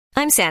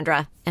I'm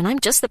Sandra, and I'm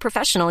just the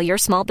professional your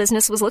small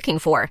business was looking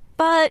for.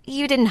 But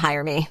you didn't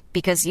hire me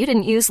because you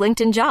didn't use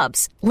LinkedIn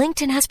Jobs.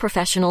 LinkedIn has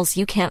professionals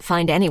you can't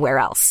find anywhere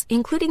else,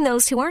 including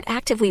those who aren't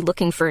actively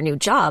looking for a new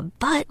job,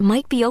 but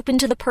might be open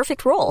to the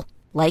perfect role,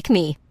 like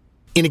me.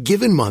 In a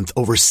given month,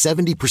 over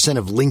 70%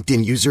 of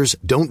LinkedIn users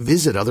don't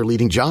visit other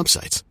leading job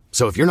sites.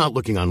 So if you're not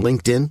looking on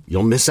LinkedIn,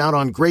 you'll miss out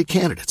on great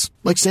candidates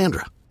like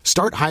Sandra.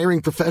 Start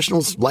hiring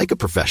professionals like a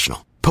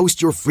professional.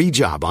 Post your free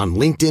job on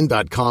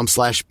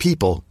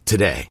linkedin.com/people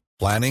today.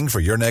 Planning for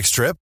your next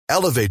trip?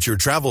 Elevate your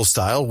travel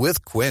style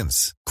with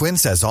Quince.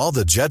 Quince has all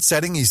the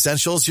jet-setting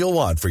essentials you'll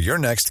want for your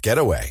next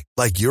getaway,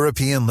 like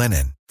European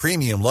linen,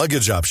 premium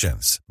luggage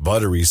options,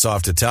 buttery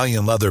soft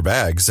Italian leather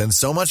bags, and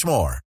so much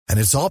more. And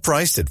it's all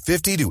priced at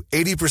 50 to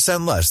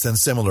 80% less than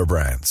similar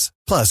brands.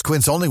 Plus,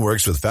 Quince only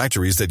works with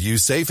factories that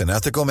use safe and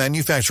ethical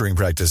manufacturing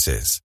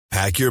practices.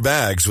 Pack your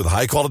bags with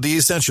high-quality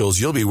essentials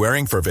you'll be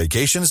wearing for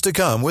vacations to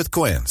come with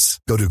Quince.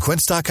 Go to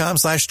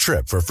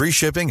quince.com/trip for free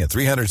shipping and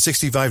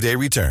 365-day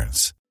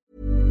returns.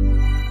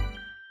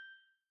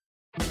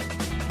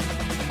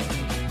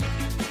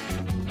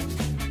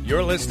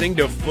 You're listening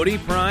to Footy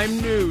Prime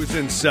News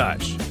and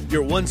Such,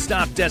 your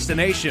one-stop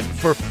destination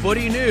for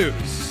footy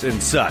news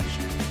and such.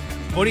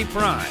 Footy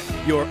Prime,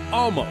 your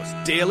almost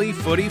daily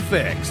footy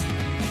fix.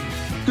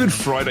 Good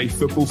Friday,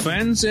 football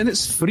fans, and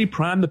it's Footy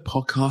Prime, the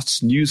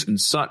podcast's news and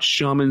such.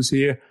 Sharman's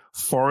here,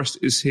 Forrest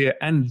is here,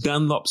 and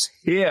Dunlop's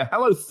here.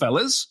 Hello,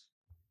 fellas.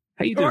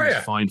 How you doing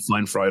this fine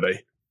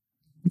Friday?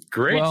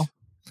 Great. Well,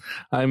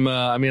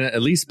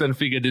 at least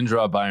Benfica didn't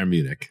draw Bayern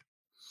Munich.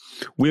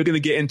 We're going to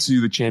get into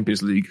the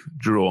Champions League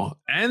draw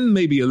and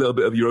maybe a little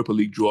bit of Europa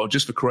League draw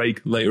just for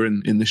Craig later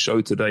in the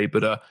show today.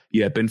 But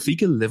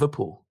Benfica,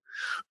 Liverpool.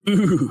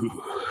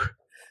 Ooh.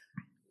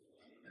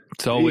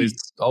 It's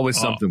always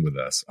something with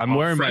us. I'm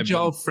wearing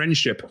fragile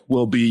friendship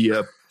will be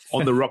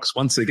on the rocks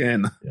once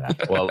again. Yeah.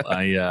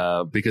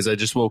 Well, because I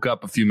just woke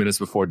up a few minutes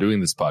before doing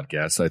this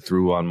podcast, I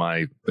threw on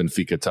my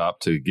Benfica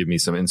top to give me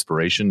some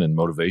inspiration and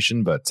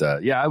motivation. But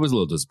I was a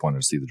little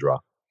disappointed to see the draw.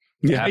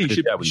 Yeah, you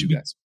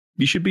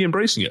should be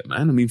embracing it,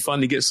 man. I mean,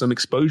 finally get some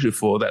exposure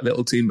for that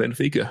little team,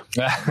 Benfica.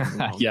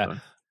 Yeah,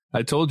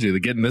 I told you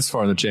that getting this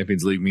far in the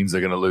Champions League means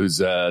they're going to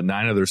lose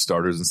 9 of their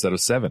starters instead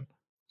of 7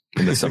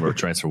 in the summer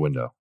transfer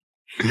window.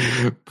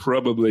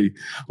 Probably.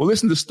 Well,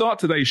 listen, to start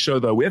today's show,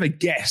 though, we have a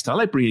guest. I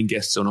like bringing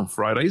guests on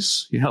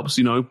Fridays. It helps,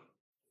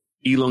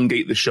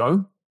 elongate the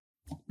show,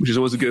 which is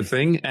always a good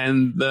thing.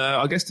 And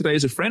our guest today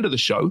is a friend of the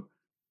show.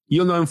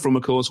 You'll know him from,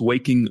 of course,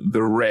 Waking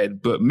the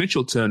Red, but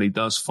Mitchell Turney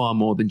does far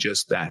more than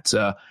just that.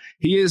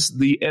 He is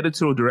the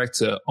editorial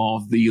director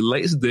of the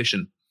latest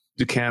edition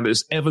to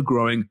Canada's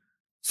ever-growing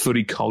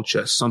footy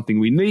culture, something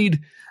we need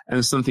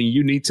and something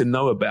you need to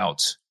know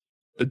about.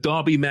 The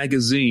DARBY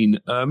Magazine.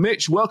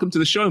 Mitch, welcome to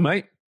the show,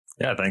 mate.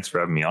 Yeah, thanks for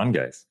having me on,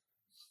 guys.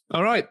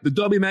 All right, the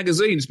DARBY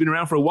Magazine has been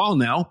around for a while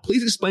now.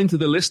 Please explain to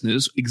the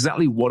listeners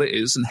exactly what it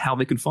is and how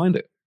they can find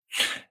it.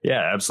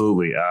 Yeah,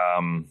 absolutely.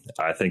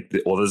 I think,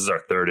 this is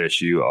our 3rd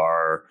issue.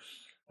 Our,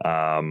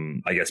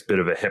 bit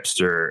of a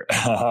hipster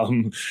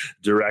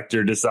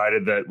director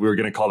decided that we were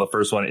going to call the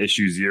first one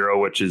Issue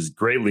 0, which has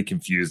greatly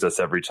confused us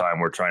every time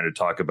we're trying to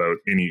talk about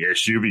any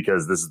issue,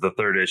 because this is the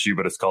 3rd issue,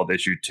 but it's called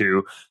Issue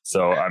 2.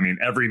 So,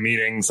 every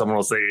meeting, someone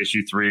will say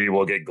Issue 3,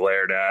 we'll get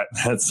glared at,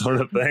 that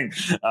sort of thing.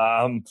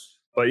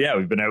 But yeah,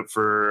 we've been out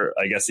for,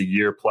 a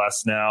year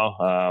plus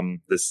now.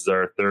 This is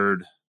our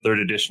third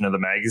edition of the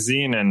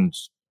magazine. And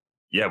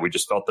yeah, we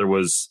just felt there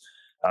was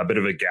a bit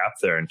of a gap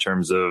there in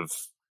terms of,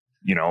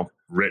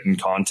 written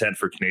content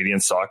for Canadian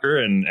soccer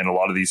and a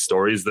lot of these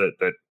stories that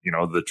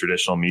the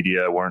traditional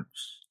media weren't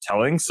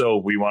telling. So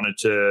we wanted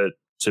to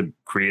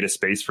create a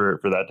space for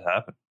that to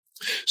happen.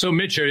 So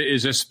Mitch,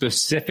 is this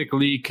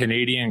specifically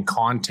Canadian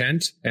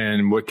content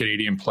and what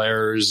Canadian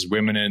players,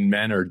 women and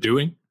men are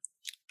doing?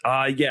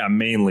 Yeah,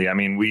 mainly.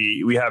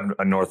 We have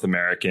a North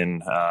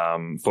American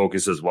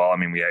focus as well.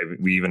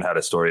 We even had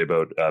a story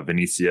about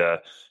Venetia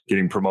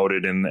getting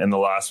promoted in the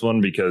last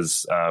one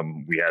because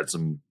we had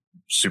some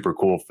super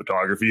cool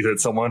photography that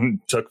someone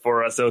took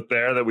for us out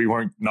there that we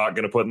weren't not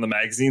going to put in the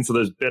magazine. So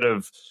there's a bit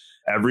of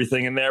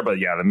everything in there. But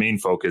yeah, the main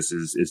focus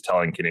is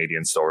telling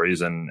Canadian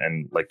stories.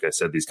 And like I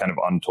said, these kind of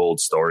untold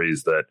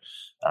stories that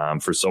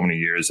for so many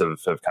years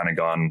have kind of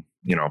gone,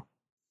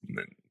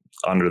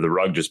 under the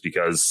rug just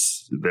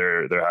because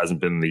there hasn't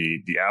been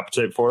the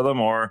appetite for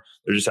them, or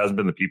there just hasn't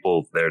been the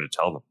people there to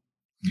tell them.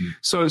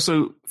 So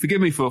forgive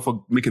me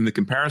for making the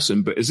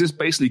comparison, but is this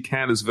basically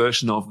Canada's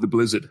version of The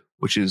Blizzard,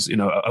 which is,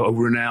 a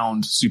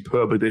renowned,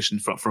 superb edition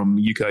from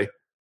UK?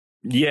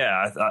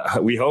 Yeah,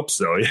 we hope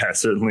so. Yeah,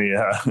 certainly.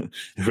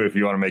 If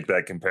you want to make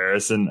that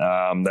comparison,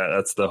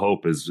 that's the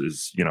hope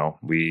is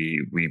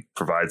we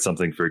provide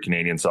something for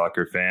Canadian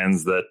soccer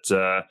fans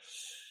that,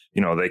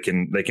 they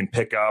can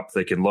pick up,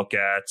 they can look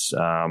at.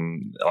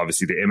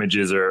 Obviously the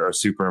images are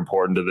super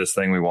important to this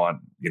thing. We want,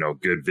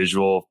 good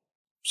visual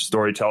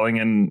storytelling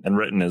and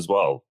written as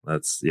well.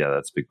 That's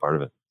a big part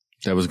of it.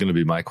 That was going to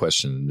be my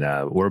question.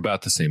 We're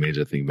about the same age,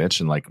 I think, Mitch.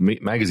 And like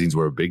magazines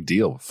were a big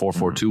deal.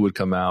 442 would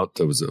come out.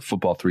 There was a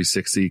Football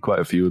 360, quite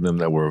a few of them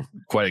that were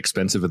quite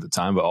expensive at the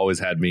time, but always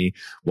had me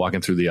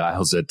walking through the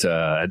aisles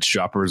at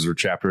Shoppers or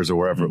Chapters or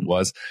wherever it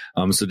was.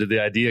 So did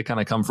the idea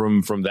kind of come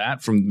from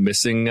that, from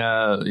missing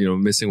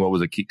what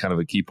was a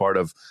key part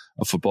of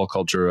football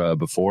culture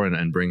before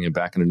and bringing it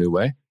back in a new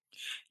way?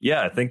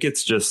 Yeah, I think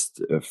it's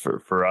just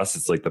for us,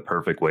 it's like the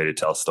perfect way to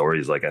tell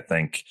stories. Like, I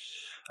think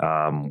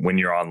when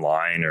you're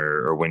online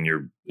or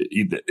when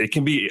it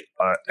can be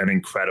an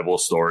incredible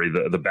story,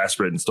 the best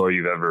written story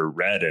you've ever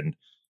read. And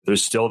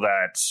there's still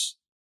that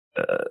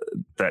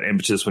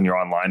impetus when you're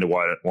online to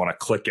want to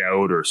click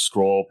out or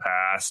scroll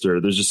past,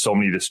 or there's just so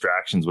many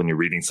distractions when you're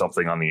reading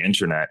something on the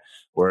internet.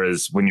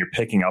 Whereas when you're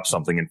picking up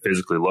something and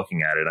physically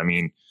looking at it, I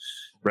mean,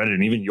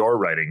 Brendan, even your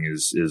writing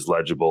is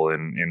legible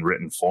in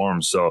written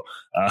form. So,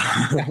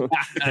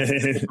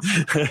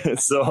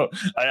 so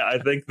I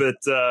think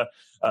that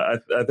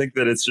I think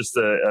that it's just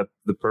the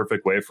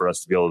perfect way for us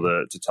to be able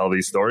to tell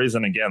these stories.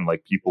 And again,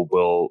 like, people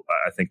will,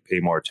 I think, pay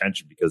more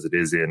attention because it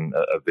is in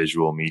a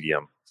visual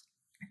medium.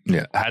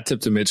 Yeah, hat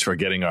tip to Mitch for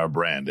getting our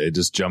brand.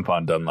 Just jump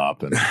on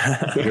Dunlop, and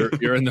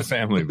you're in the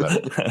family,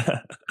 buddy.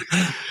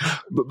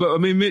 but I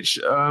mean, Mitch,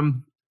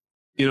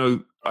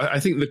 I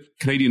think the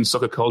Canadian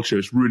soccer culture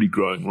is really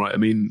growing, right? I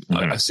mean,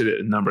 I said it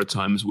a number of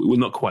times. We're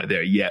not quite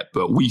there yet,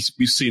 but we've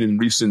seen in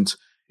recent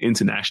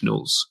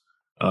internationals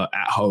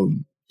at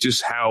home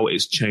just how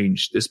it's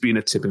changed. There's been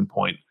a tipping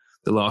point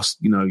the last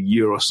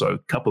year or so,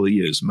 couple of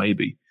years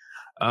maybe.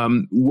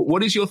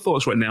 What is your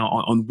thoughts right now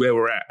on where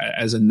we're at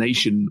as a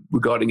nation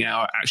regarding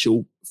our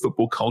actual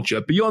football culture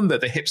beyond the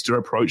hipster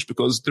approach?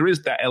 Because there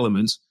is that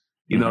element,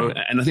 and I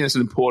think that's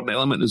an important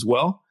element as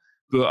well.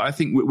 But I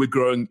think we're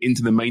growing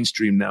into the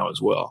mainstream now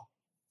as well.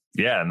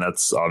 Yeah, and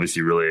that's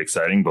obviously really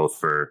exciting, both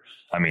for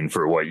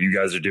what you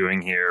guys are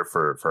doing here,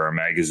 for our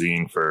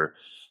magazine, for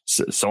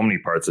so many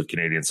parts of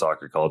Canadian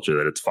soccer culture,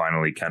 that it's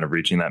finally kind of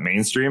reaching that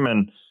mainstream.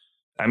 And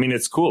I mean,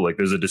 it's cool. Like,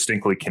 there's a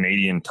distinctly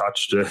Canadian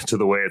touch to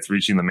the way it's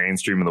reaching the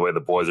mainstream, and the way the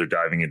boys are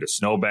diving into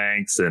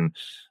snowbanks, and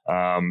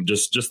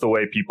just the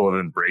way people have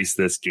embraced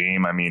this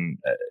game. I mean,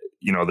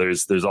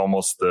 there's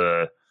almost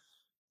the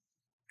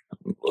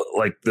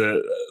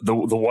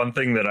one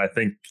thing that I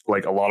think,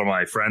 like, a lot of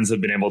my friends have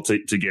been able to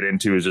get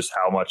into is just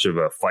how much of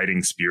a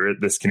fighting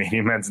spirit this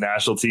Canadian men's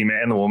national team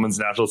and the women's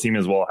national team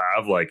as well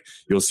have. Like,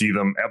 you'll see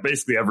them at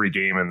basically every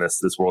game in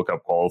this World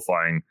Cup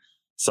qualifying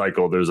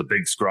cycle. There's a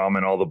big scrum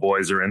and all the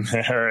boys are in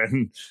there,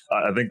 and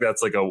I think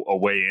that's like a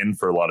way in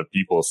for a lot of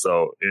people.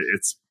 So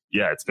it's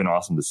been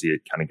awesome to see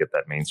it kind of get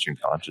that mainstream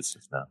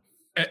consciousness now.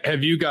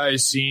 Have you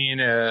guys seen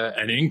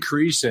an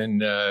increase in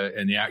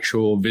the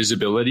actual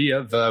visibility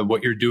of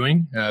what you're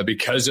doing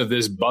because of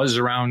this buzz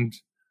around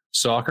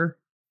soccer?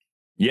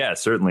 Yeah,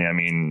 certainly. I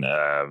mean,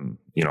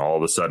 all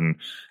of a sudden,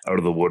 out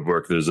of the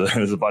woodwork, there's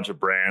a bunch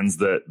of brands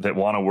that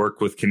want to work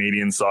with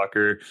Canadian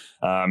soccer.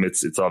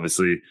 It's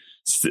obviously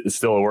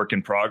still a work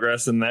in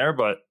progress in there,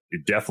 but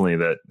it definitely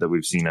that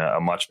we've seen a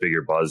much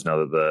bigger buzz now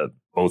that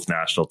both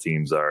national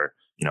teams are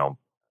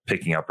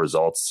picking up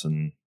results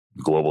in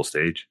the global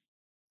stage.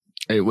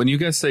 Hey, when you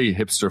guys say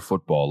hipster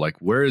football, like,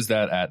 where is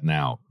that at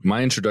now?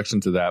 My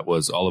introduction to that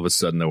was all of a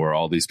sudden there were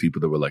all these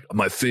people that were like,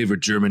 my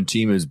favorite German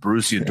team is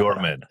Borussia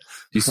Dortmund.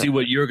 You see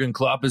what Jurgen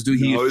Klopp is doing?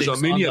 He thinks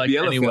unlike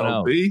anyone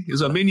else. It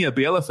was Arminia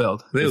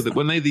Bielefeld.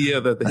 Weren't they the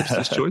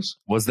hipster's choice?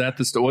 Was that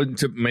the story?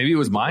 Maybe it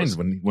was Mainz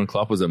when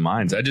Klopp was at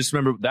Mainz. I just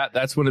remember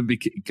that's when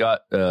it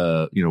got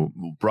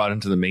brought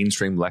into the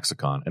mainstream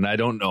lexicon, and I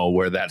don't know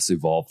where that's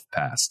evolved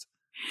past.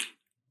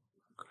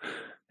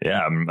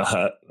 Yeah,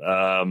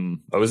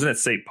 wasn't it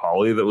St.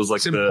 Pauli that was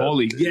like St.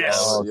 Pauli?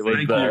 Yes,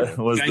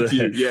 thank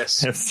you.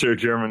 Yes, hipster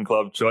German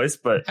club choice.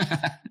 But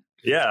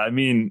yeah, I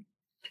mean,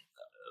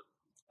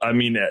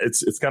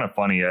 it's kind of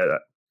funny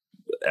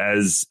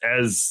as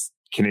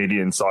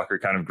Canadian soccer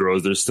kind of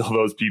grows. There's still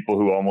those people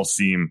who almost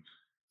seem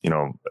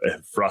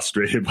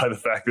frustrated by the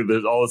fact that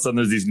there's all of a sudden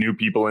there's these new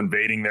people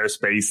invading their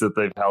space that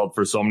they've held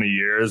for so many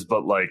years.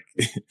 But like,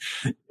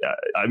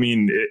 I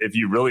mean, if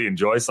you really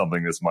enjoy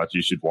something this much,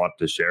 you should want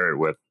to share it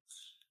with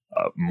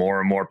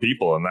more and more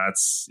people. And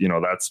that's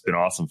been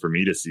awesome for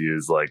me to see,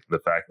 is like the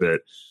fact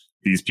that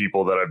these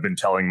people that I've been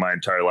telling my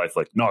entire life,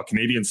 like, no,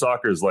 Canadian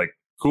soccer is like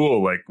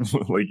cool. Like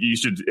you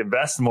should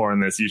invest more in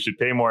this. You should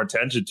pay more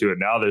attention to it.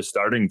 Now they're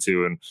starting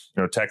to,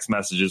 and, text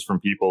messages from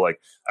people. Like,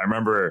 I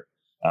remember,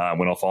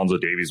 when Alphonso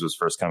Davies was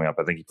first coming up,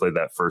 I think he played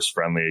that first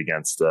friendly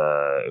against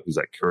who's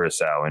at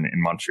Curaçao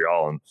in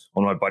Montreal. And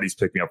one of my buddies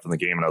picked me up from the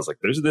game, and I was like,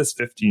 there's this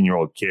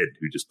 15-year-old kid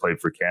who just played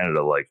for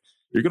Canada. Like,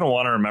 you're going to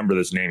want to remember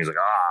this name. He's like,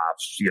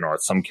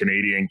 it's some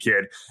Canadian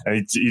kid.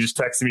 And he just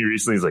texted me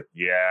recently. He's like,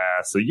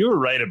 yeah, so you were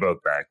right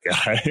about that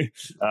guy.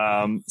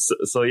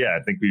 So yeah,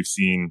 I think we've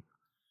seen,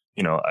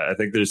 I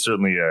think there's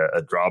certainly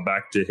a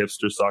drawback to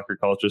hipster soccer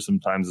culture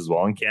sometimes as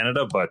well in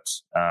Canada, but,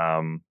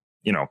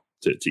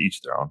 to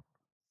each their own.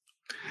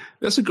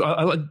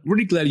 I'm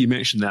really glad you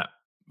mentioned that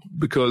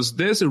because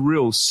there's a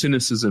real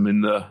cynicism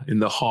in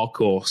the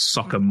hardcore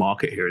soccer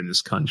market here in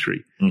this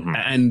country. Mm-hmm.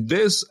 And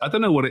I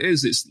don't know what it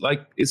is. It's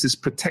this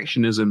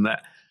protectionism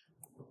that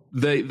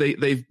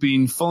they've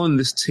been following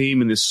this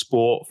team and this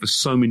sport for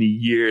so many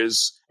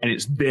years, and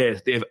it's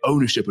theirs. They have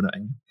ownership of it.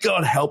 And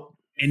God help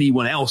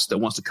anyone else that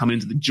wants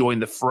to join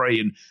the fray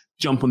and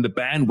jump on the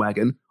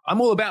bandwagon.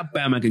 I'm all about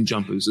bandwagon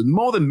jumpers, and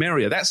more the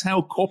merrier. That's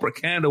how corporate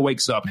Canada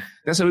wakes up.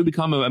 That's how we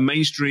become a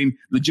mainstream,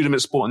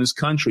 legitimate sport in this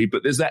country.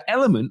 But there's that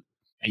element,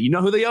 and you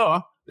know who they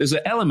are. There's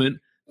an element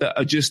that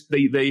are just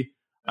I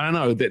don't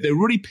know, they're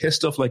really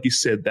pissed off, like you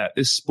said, that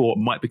this sport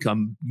might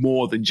become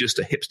more than just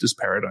a hipster's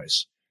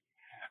paradise.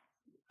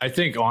 I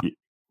think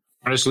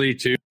honestly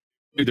too,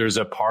 there's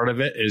a part of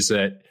it is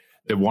that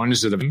the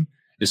ones that have,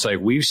 it's like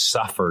we've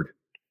suffered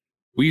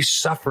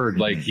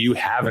like you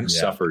haven't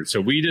suffered. So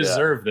we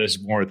deserve this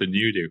more than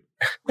you do.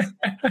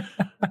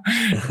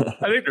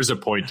 I think there's a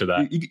point to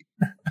that.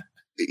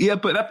 Yeah,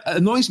 but that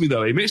annoys me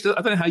though. Mitch, I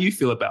don't know how you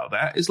feel about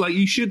that. It's like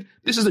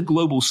this is a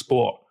global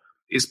sport.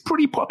 It's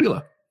pretty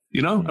popular,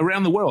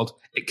 around the world.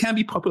 It can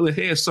be popular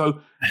here.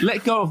 So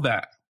let go of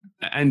that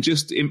and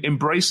just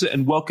embrace it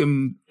and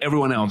welcome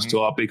everyone else to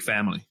our big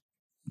family.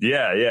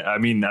 Yeah. I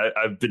mean,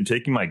 I've been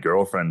taking my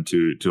girlfriend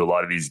to a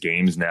lot of these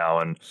games now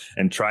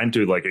and trying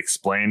to like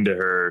explain to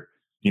her,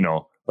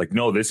 like,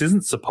 no, this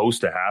isn't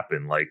supposed to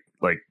happen. Like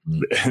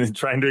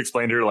trying to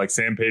explain to her like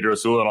San Pedro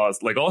Sula and all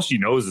this, like all she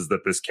knows is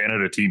that this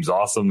Canada team's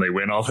awesome. They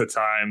win all the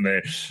time.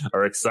 They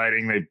are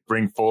exciting. They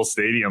bring full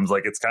stadiums.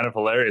 Like it's kind of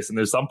hilarious. And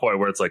there's some point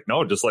where it's like,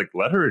 no, just like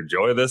let her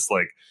enjoy this.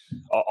 Like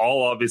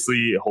I'll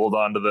obviously hold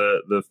on to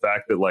the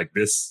fact that like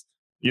this,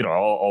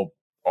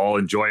 I'll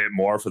enjoy it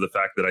more for the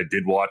fact that I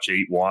did watch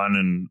 8-1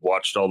 and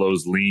watched all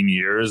those lean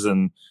years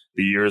and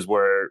the years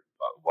where,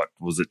 what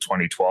was it,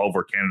 2012,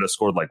 where Canada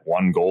scored like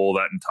one goal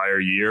that entire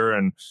year.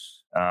 And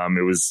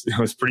it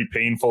was pretty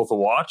painful to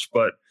watch.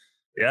 But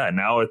yeah,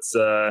 now it's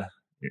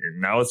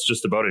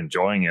just about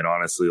enjoying it,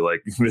 honestly.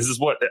 Like this is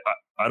what,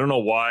 I don't know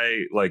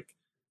why, like,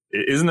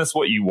 isn't this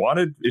what you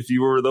wanted if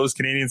you were those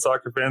Canadian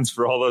soccer fans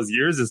for all those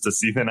years, is to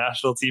see the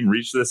national team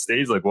reach this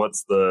stage? Like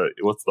what's the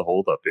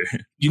hold up here?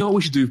 You know what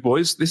we should do,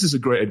 boys? This is a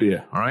great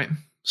idea. All right.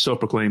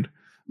 Self-proclaimed.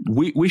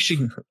 We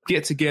should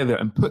get together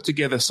and put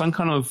together some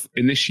kind of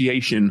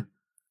initiation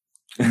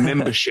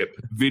membership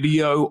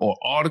video or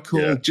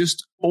article,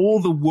 just all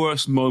the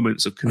worst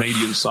moments of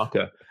Canadian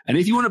soccer. And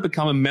if you want to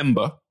become a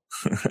member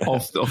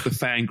of the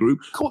fan group,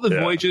 call the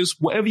Voyagers,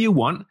 whatever you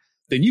want,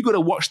 then you got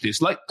to watch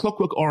this like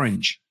Clockwork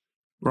Orange.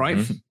 Right?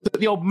 Mm-hmm. Put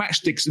the old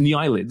matchsticks in the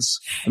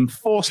eyelids and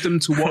force them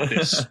to watch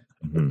this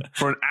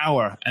for an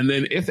hour. And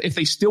then if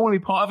they still want to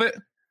be part of it,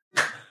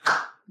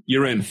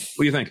 you're in. What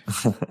do you think?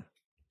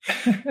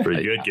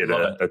 Pretty good. Get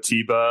a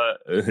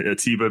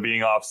Tiba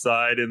being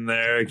offside in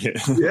there.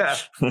 Yeah.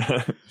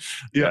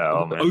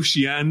 Oh, man.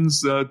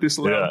 Ocean's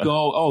disallowed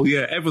goal. Oh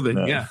yeah,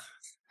 everything. Yeah.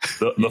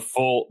 The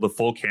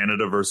full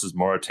Canada versus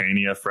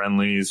Mauritania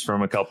friendlies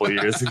from a couple of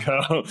years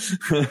ago.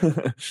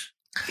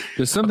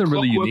 There's something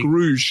really unique.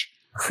 Rouge.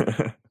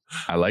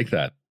 I like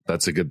that.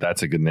 That's a good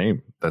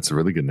name. That's a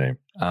really good name.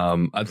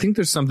 I think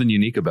there's something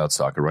unique about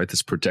soccer, right?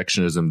 This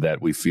protectionism that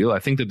we feel. I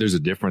think that there's a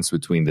difference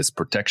between this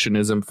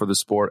protectionism for the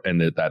sport and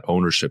that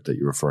ownership that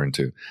you're referring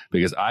to,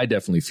 because I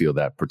definitely feel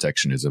that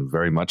protectionism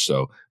very much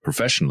so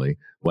professionally.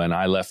 When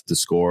I left the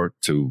Score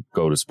to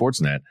go to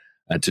Sportsnet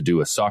and to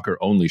do a soccer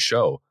only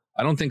show,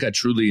 I don't think I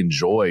truly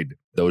enjoyed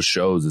those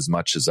shows as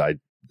much as I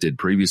did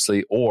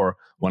previously, or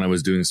when I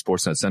was doing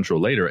Sportsnet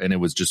Central later, and it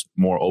was just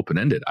more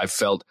open-ended. I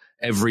felt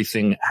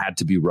everything had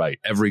to be right.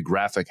 Every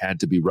graphic had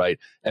to be right.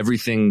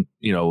 Everything,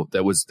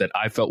 that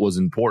I felt was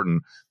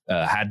important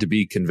had to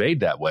be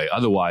conveyed that way.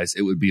 Otherwise,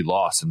 it would be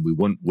lost, and we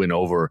wouldn't win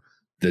over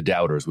the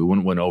doubters. We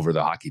wouldn't win over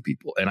the hockey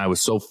people. And I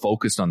was so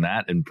focused on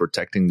that and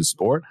protecting the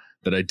sport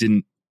that I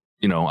didn't,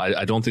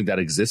 I don't think that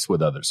exists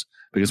with others.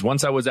 Because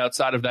once I was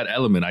outside of that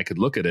element, I could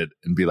look at it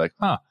and be like,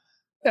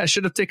 yeah, I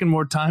should have taken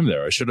more time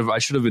there. I should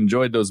have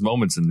enjoyed those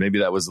moments, and maybe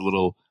that was a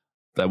little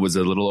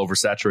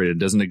oversaturated. It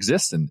doesn't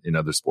exist in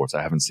other sports.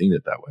 I haven't seen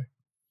it that way.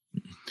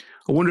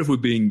 I wonder if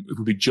we'd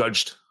be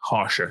judged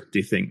harsher. Do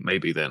you think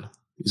maybe then?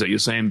 Is that you're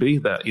saying, B,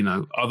 that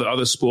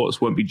other sports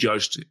won't be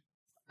judged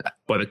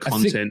by the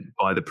content,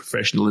 by the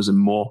professionalism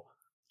more?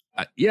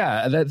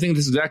 Yeah, I think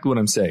this is exactly what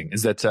I'm saying.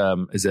 Is that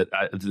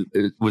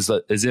it was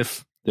as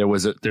if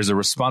there's a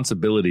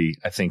responsibility,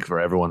 I think, for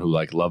everyone who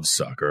loves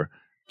soccer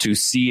to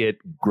see it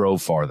grow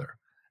farther.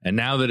 And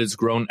now that it's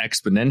grown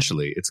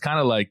exponentially, it's kind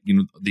of like,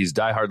 these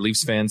diehard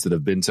Leafs fans that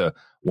have been to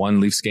one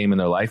Leafs game in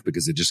their life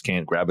because they just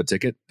can't grab a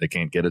ticket. They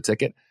can't get a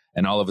ticket.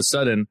 And all of a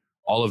sudden,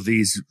 all of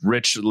these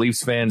rich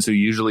Leafs fans who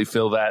usually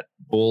fill that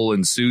bull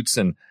in suits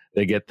and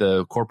they get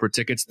the corporate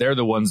tickets, they're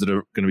the ones that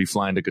are going to be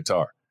flying to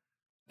Qatar.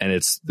 And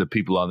it's the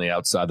people on the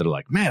outside that are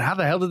like, man, how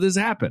the hell did this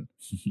happen?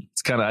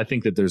 It's I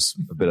think that there's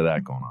a bit of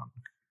that going on.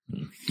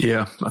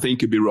 Yeah, I think you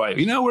could be right.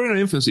 We're in our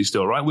infancy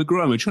still, right? We're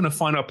growing. We're trying to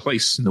find our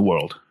place in the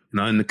world,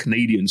 in the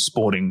Canadian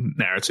sporting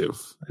narrative.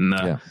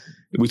 And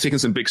we've taken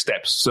some big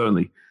steps,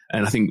 certainly.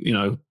 And I think,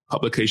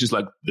 publications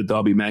like the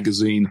DARBY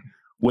Magazine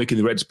Waking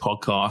the Reds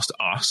podcast,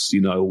 us,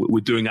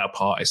 we're doing our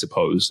part, I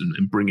suppose,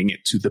 and bringing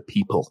it to the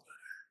people.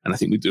 And I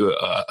think we do it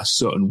a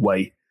certain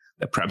way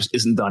that perhaps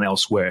isn't done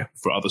elsewhere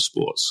for other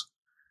sports.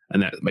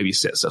 And that maybe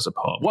sets us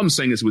apart. What I'm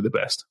saying is we're the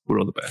best. We're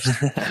all the best.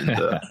 And,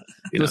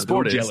 the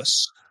sport is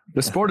jealous.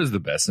 The sport is the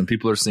best, and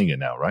people are seeing it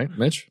now, right,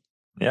 Mitch?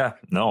 Yeah,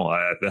 no,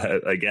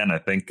 I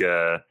think,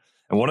 and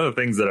one of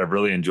the things that I've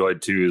really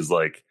enjoyed too is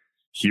like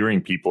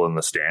hearing people in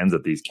the stands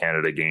at these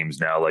Canada games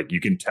now. Like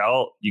you can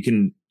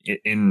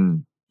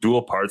in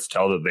dual parts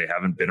tell that they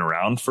haven't been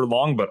around for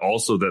long, but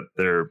also that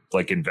they're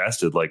like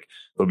invested. Like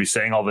they'll be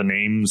saying all the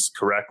names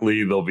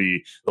correctly.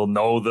 They'll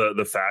know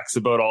the facts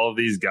about all of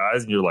these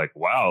guys. And you're like,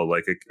 wow.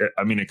 Like,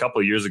 I mean, a couple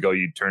of years ago,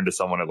 you'd turn to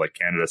someone at like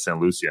Canada St.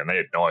 Lucia and they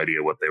had no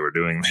idea what they were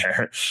doing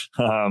there.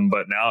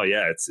 But now,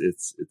 yeah,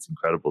 it's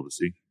incredible to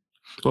see.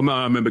 Well,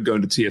 I remember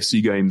going to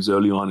TFC games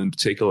early on in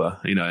particular,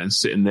 and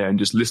sitting there and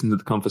just listening to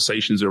the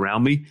conversations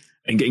around me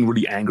and getting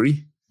really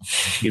angry.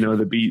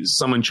 There'd be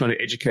someone trying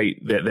to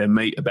educate their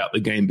mate about the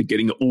game, but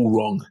getting it all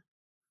wrong.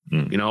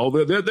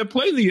 They're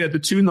playing the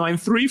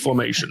 2-9-3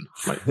 formation.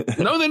 Like,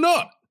 no, they're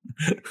not.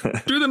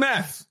 Do the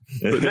math.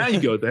 But now you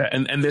go there,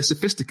 and they're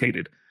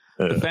sophisticated.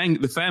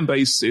 The fan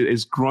base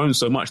is grown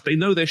so much; they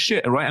know their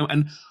shit, right?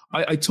 And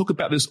I talk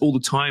about this all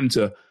the time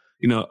to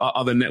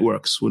other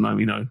networks when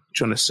I'm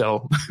trying to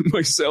sell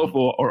myself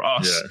or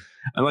us. Yeah.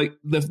 And like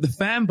the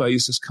fan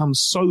base has come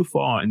so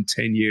far in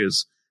 10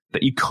 years.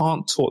 That you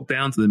can't talk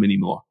down to them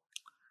anymore.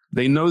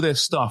 They know their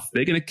stuff.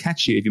 They're going to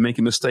catch you if you make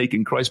a mistake.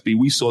 And Christ be,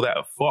 we saw that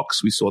at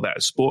Fox. We saw that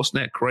at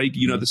Sportsnet. Craig,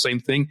 the same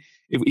thing.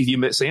 If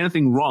you say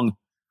anything wrong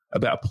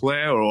about a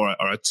player or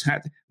a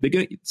tactic,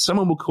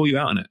 someone will call you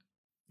out on it.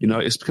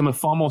 It's become a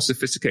far more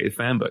sophisticated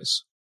fan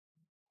base.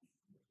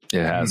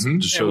 It has. Mm-hmm. It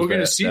just shows we're going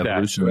to see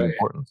that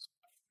importance.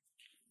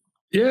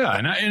 Yeah,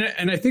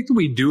 and I think that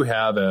we do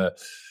have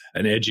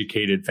an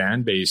educated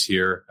fan base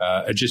here,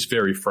 just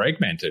very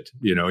fragmented.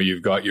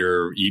 You've got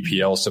your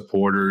EPL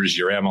supporters,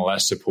 your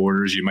MLS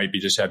supporters. You might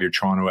just have your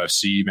Toronto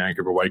FC,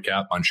 Vancouver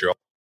Whitecap, Montreal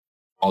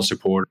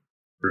supporters,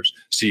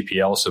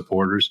 CPL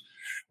supporters,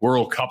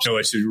 World Cup. So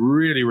it's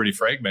really, really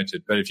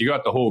fragmented. But if you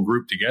got the whole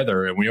group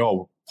together and we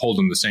all pulled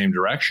in the same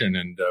direction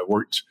and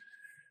worked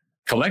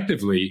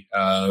collectively,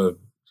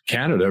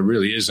 Canada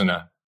really is in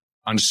an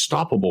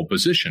unstoppable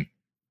position.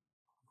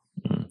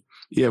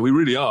 Yeah, we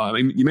really are. I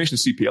mean, you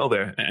mentioned CPL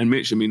there. And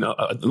Mitch, I'm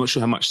not sure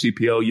how much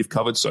CPL you've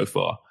covered so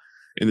far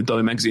in the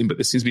DARBY Magazine, but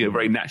there seems to be a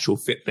very natural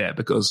fit there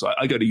because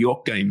I go to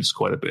York games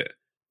quite a bit.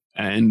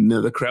 And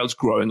the crowd's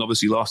growing.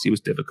 Obviously, last year was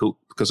difficult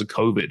because of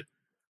COVID.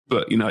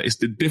 But, it's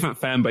the different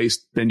fan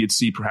base than you'd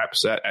see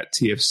perhaps at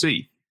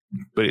TFC.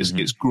 But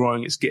it's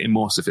growing. It's getting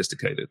more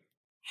sophisticated.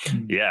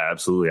 Yeah,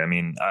 absolutely. I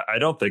mean, I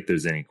don't think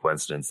there's any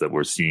coincidence that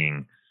we're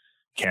seeing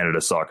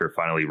Canada soccer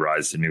finally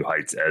rise to new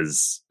heights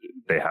as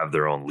they have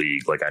their own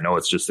league. Like, I know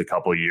it's just a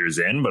couple of years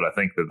in, but I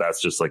think that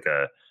that's just like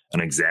an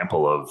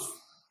example of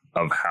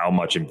how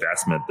much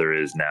investment there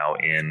is now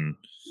in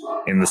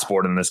the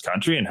sport in this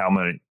country, and how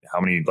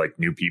many like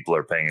new people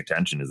are paying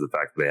attention is the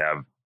fact that they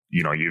have,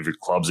 you have your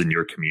clubs in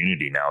your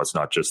community now. It's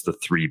not just the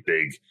three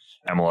big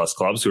MLS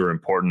clubs who are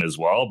important as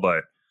well,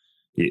 but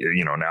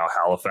now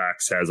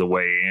Halifax has a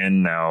way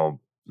in.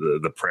 Now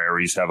the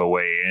Prairies have a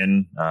way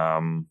in.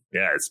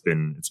 It's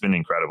been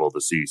incredible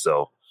to see.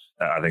 So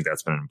I think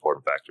that's been an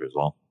important factor as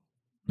well.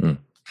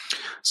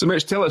 So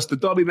Mitch, tell us, the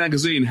DARBY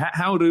Magazine,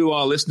 how do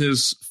our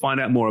listeners find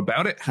out more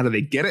about it? How do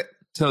they get it?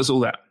 Tell us all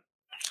that.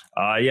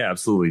 Yeah,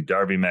 absolutely.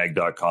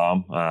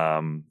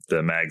 DARBYMag.com.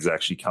 The mag's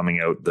actually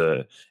coming out,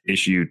 the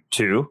issue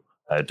 2.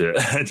 I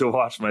had to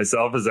watch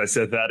myself as I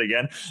said that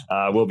again.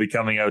 Will be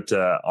coming out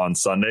on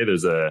Sunday.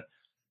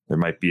 There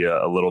might be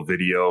a little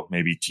video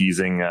maybe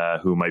teasing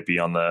who might be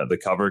on the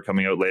cover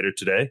coming out later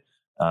today.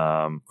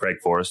 Craig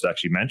Forrest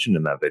actually mentioned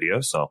in that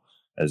video. So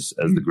as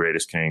the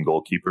greatest Canadian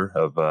goalkeeper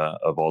of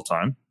all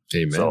time.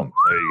 Amen. So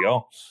there you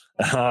go.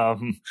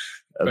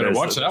 Better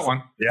watch that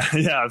one.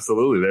 Yeah,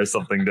 absolutely. There's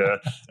something to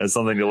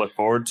look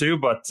forward to.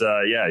 But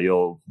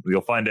you'll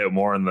find out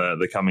more in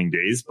the coming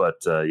days. But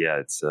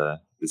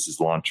this is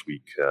launch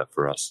week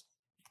for us.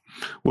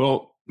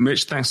 Well,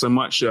 Mitch, thanks so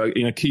much.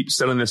 Keep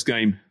selling this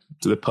game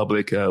to the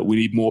public. We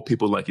need more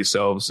people like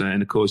yourselves,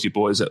 and of course, your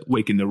boys at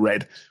Waking the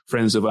Red,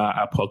 friends of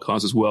our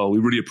podcast as well. We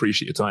really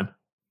appreciate your time.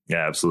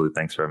 Yeah, absolutely.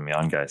 Thanks for having me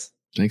on, guys.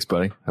 Thanks,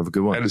 buddy. Have a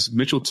good one. That is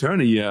Mitchell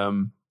Turney,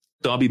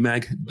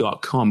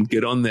 DARBYMag.com.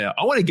 Get on there.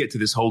 I want to get to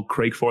this whole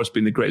Craig Forrest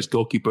being the greatest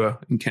goalkeeper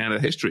in Canada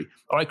history.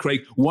 All right,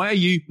 Craig, why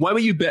were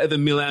you better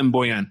than Milan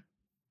Boyan?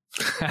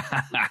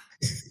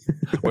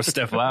 Or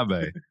Steph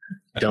Labe?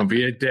 Don't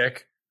be a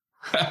dick.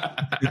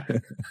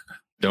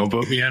 Don't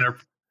put me in a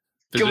position.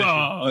 Come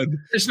on.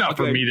 It's not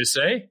for me to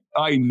say.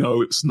 I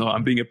know it's not.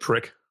 I'm being a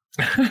prick.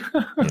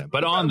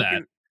 But on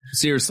that,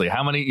 seriously,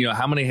 how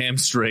many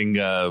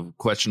hamstring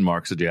question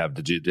marks did you have?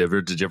 Did you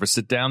ever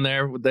sit down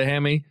there with the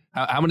hammy?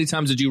 How many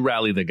times did you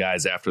rally the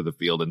guys after the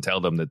field and tell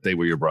them that they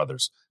were your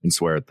brothers and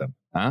swear at them?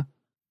 Huh?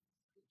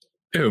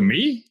 Who,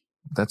 me?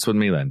 That's what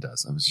Milan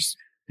does. I was just...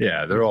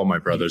 Yeah, they're all my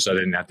brothers. I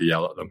didn't have to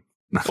yell at them.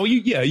 Oh,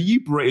 you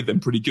berated them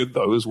pretty good,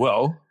 though, as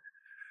well.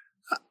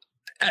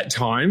 At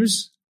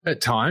times.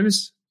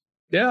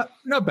 Yeah,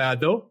 not bad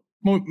though.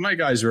 My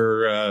guys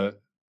were,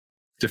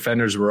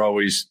 defenders were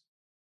always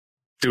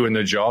doing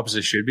their jobs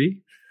as should be.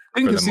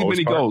 Didn't concede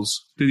many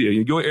goals, did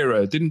you? In your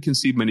era, didn't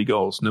concede many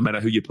goals, no matter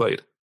who you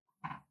played.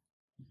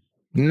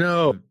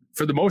 No,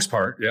 for the most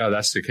part, yeah,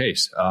 that's the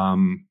case. Our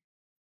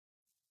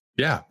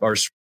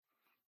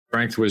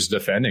strength was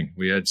defending.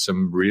 We had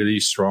some really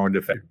strong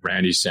defenders.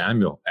 Randy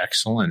Samuel,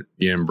 excellent.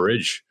 Ian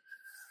Bridge,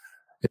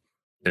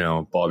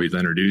 Bobby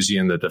Lenarduzzi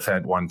in the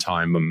defense one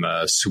time.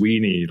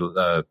 Sweeney,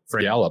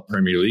 Friella,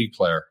 Premier League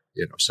player.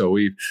 So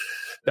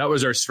that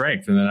was our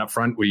strength. And then up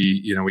front,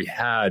 we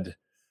had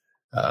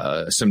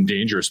some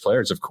dangerous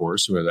players, of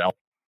course, with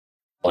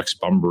Alex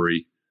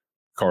Bunbury,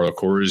 Carlo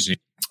Corsi.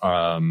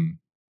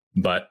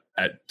 But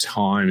at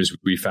times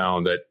we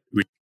found that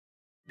we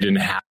didn't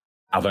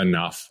have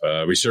enough.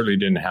 We certainly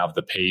didn't have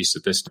the pace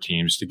at this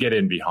teams to get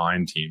in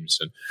behind teams,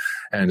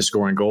 and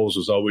scoring goals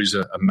was always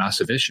a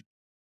massive issue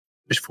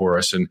for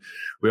us. And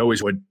we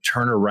always would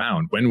turn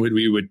around. When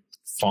we would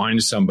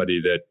find somebody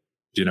that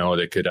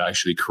that could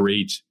actually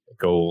create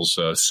goals,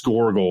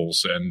 score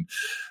goals, and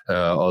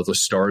all the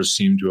stars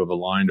seem to have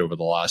aligned over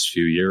the last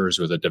few years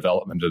with the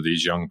development of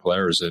these young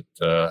players that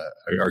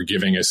are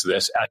giving us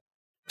this,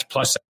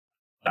 plus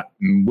that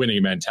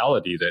winning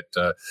mentality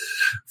that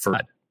for.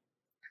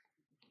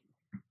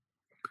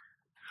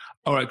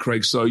 All right,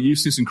 Craig. So you've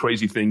seen some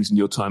crazy things in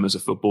your time as a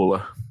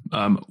footballer.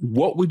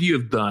 What would you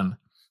have done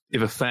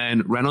if a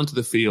fan ran onto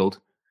the field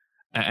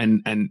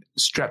and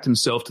strapped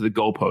himself to the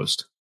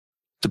goalpost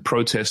to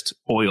protest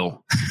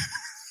oil?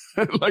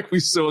 Like we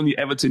saw in the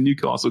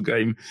Everton-Newcastle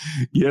game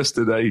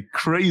yesterday.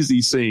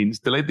 Crazy scenes.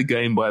 Delayed the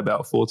game by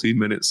about 14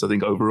 minutes, I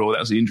think, overall. That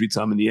was the injury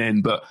time in the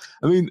end. But,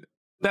 I mean,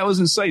 that was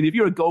insane. If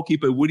you're a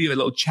goalkeeper, would you have a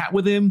little chat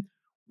with him?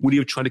 Would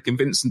you have tried to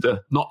convince him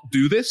to not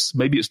do this?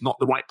 Maybe it's not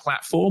the right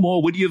platform.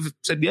 Or would you have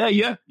said, yeah,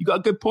 you got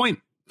a good point.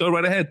 Go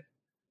right ahead.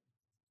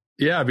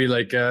 Yeah, I'd be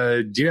like,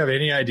 do you have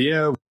any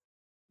idea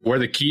where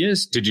the key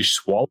is? Did you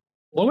swallow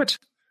it?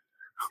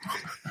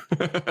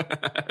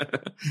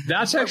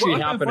 That's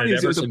actually happened at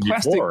Everton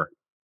before.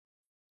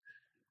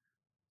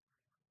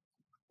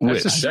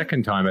 That's the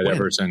second time at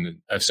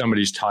Everton if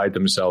somebody's tied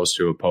themselves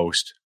to a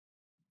post.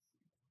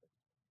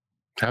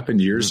 It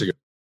happened years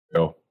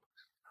ago.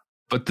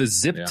 But the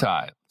zip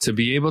tie, to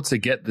be able to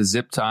get the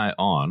zip tie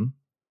on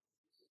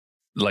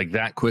like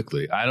that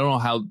quickly, I don't know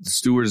how the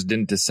stewards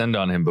didn't descend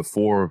on him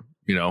before,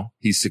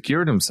 he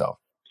secured himself.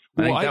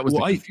 I think that was the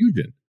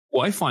confusion.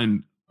 What I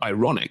find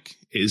ironic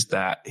is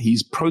that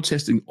he's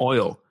protesting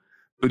oil,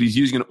 but he's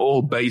using an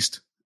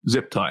oil-based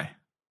zip tie.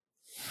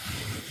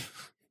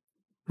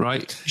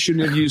 Right?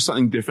 Shouldn't have used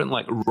something different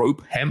like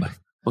rope, hemp,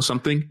 or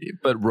something?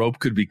 But rope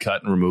could be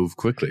cut and removed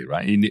quickly,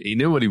 right? He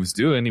knew what he was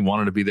doing. He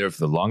wanted to be there for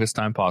the longest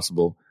time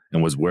possible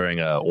and was wearing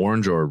a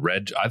orange or a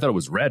red. I thought it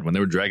was red when they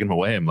were dragging him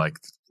away. I'm like,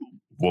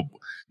 well,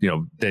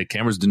 the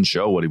cameras didn't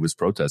show what he was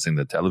protesting,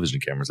 the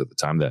television cameras at the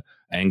time. The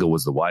angle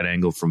was the wide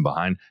angle from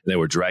behind. They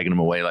were dragging him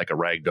away like a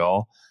rag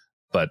doll.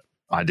 But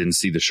I didn't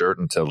see the shirt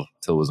until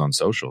it was on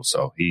social.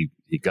 So he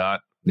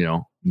got,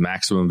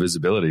 maximum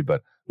visibility.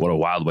 But what a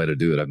wild way to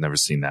do it. I've never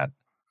seen that.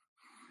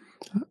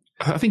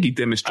 I think he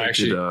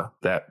demonstrated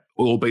that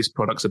oil-based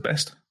products are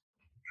best.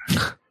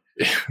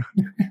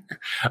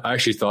 I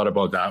actually thought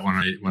about that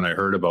when I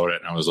heard about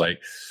it, and I was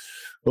like,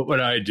 what would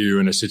I do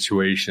in a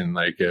situation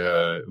like,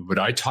 would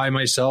I tie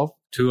myself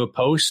to a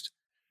post?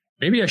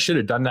 Maybe I should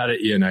have done that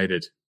at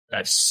United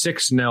at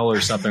 6-0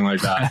 or something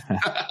like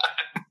that.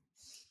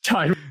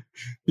 Tied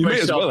you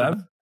may as well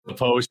have the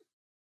post.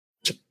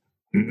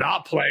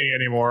 Not playing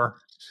anymore.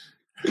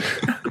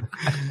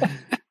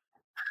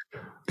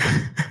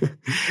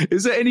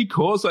 Is there any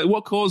cause? Like,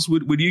 what cause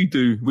would you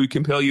do? Would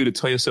compel you to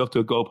tie yourself to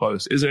a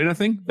goalpost? Is there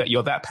anything that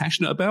you're that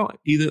passionate about?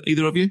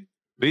 Either of you?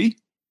 B?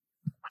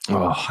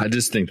 Oh, I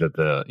just think that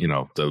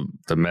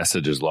the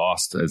message is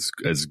lost. As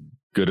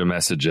good a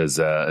message as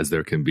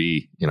there can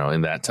be,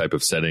 in that type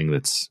of setting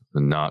that's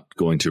not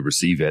going to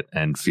receive it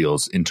and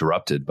feels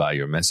interrupted by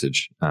your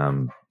message.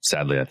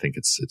 Sadly, I think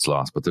it's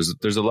lost. But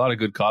there's a lot of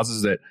good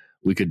causes that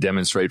we could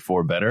demonstrate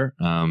for better.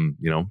 I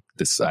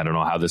don't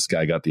know how this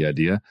guy got the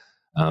idea.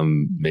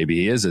 Maybe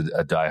he is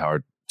a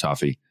diehard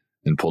Toffee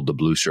and pulled the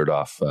blue shirt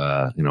off,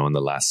 in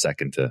the last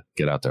second to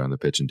get out there on the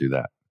pitch and do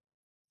that.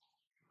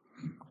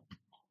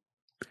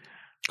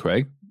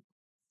 Craig,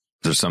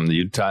 is there something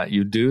you'd tie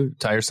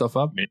yourself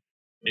up?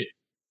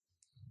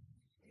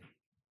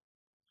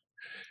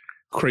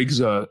 Craig's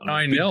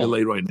big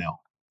delay right now.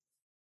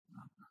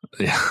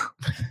 Yeah.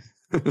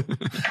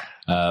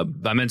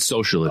 I meant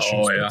social issues.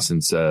 Oh, yeah.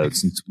 Since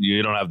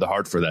you don't have the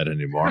heart for that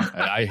anymore.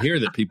 And I hear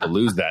that people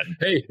lose that.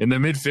 Hey, in the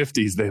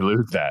mid-50s, they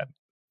lose that.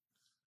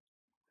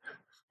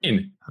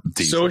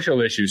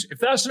 Social issues. If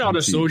that's not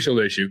a social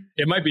issue,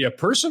 it might be a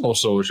personal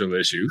social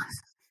issue.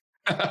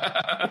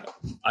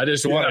 I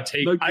just want to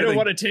take. No, I don't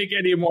want to take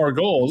any more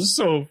goals,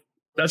 so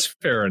that's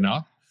fair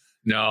enough.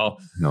 No,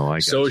 I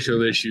got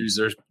social issues.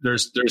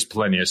 There's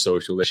plenty of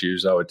social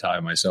issues I would tie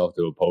myself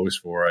to a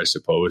post for, I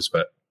suppose.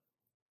 But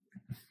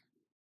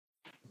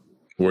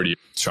Where do you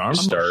I'm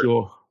start? not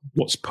sure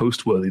what's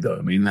post-worthy, though.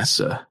 I mean, that's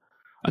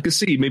I could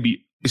see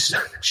maybe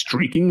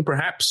streaking,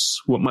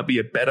 perhaps, what might be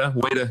a better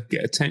way to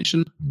get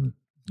attention.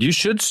 You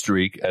should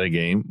streak at a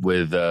game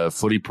with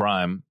Footy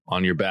Prime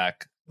on your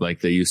back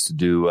like they used to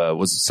do.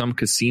 Was it some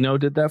casino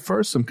did that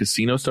first? Some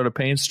casino started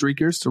paying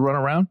streakers to run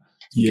around?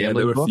 Yeah,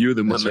 there were a few of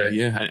them, weren't there?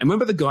 Yeah. And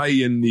remember the guy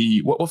in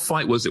the, what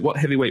fight was it? What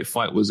heavyweight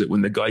fight was it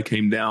when the guy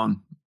came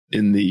down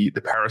in the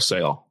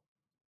parasail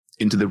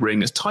into the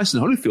ring? It's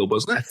Tyson Holyfield,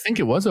 wasn't it? I think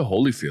it was a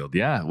Holyfield.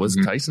 Yeah. Was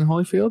it Tyson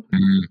Holyfield?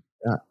 Mm-hmm.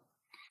 Yeah.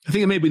 I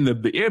think it may have been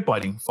the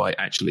ear-biting fight,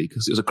 actually,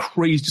 because it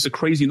was just a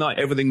crazy night.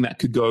 Everything that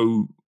could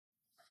go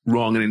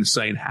wrong and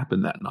insane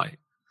happened that night.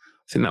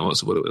 I think that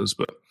was what it was.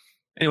 But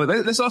anyway,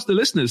 let's ask the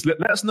listeners.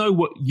 Let us know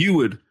what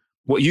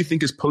you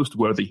think is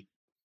post-worthy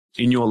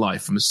in your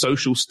life from a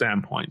social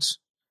standpoint.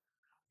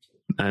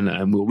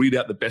 And we'll read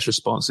out the best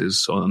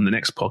responses on the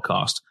next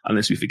podcast,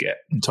 unless we forget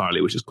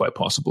entirely, which is quite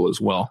possible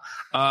as well.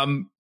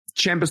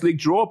 Champions League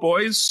draw,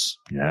 boys.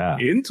 Yeah.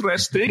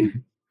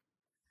 Interesting.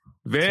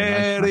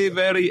 Very,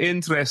 very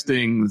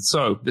interesting.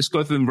 So let's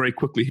go through them very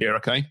quickly here,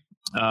 okay?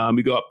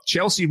 We got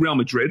Chelsea, Real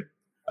Madrid,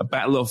 a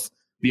battle of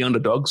the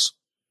underdogs.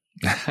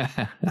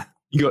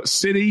 You got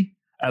City,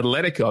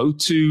 Atletico,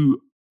 two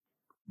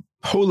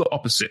polar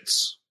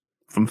opposites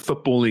from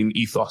footballing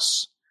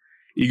ethos.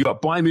 You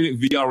got Bayern Munich,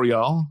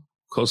 Villarreal,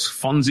 because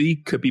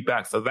Fonzie could be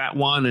back for that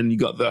one. And you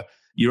got the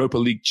Europa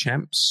League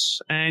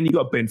champs. And you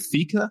got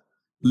Benfica,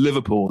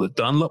 Liverpool, the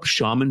Dunlop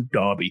Shaman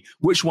Derby.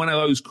 Which one of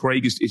those,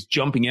 Craig, is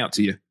jumping out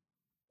to you?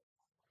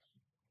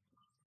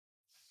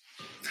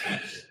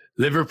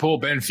 Liverpool,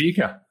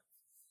 Benfica.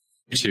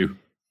 Me too.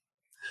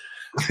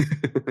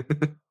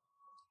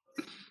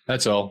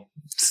 That's all.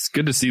 It's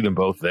good to see them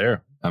both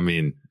there. I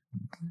mean,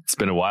 it's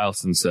been a while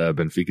since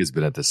Benfica's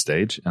been at this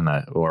stage, and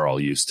we're all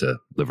used to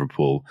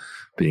Liverpool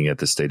being at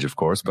this stage, of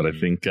course. But I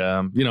think,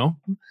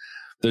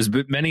 there's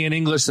been many in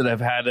English that have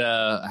had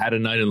a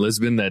night in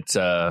Lisbon that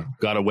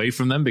got away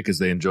from them because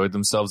they enjoyed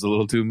themselves a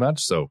little too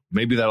much. So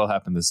maybe that'll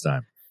happen this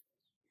time.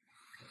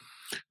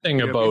 Thing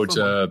about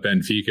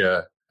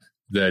Benfica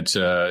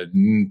that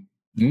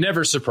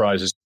never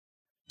surprises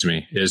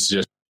me is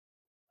just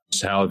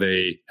how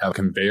they have a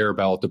conveyor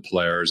belt of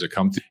players that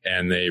come through,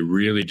 and they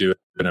really do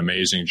an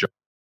amazing job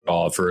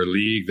for a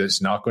league that's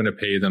not going to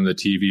pay them the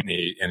TV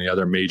in the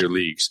other major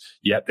leagues,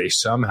 yet they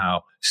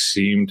somehow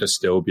seem to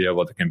still be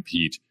able to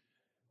compete.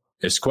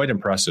 It's quite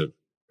impressive.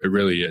 It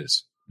really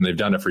is. And they've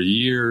done it for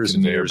years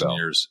and years and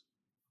years.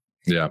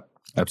 Yeah,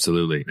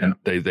 absolutely. And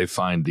they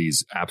find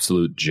these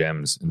absolute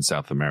gems in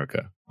South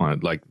America,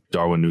 like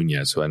Darwin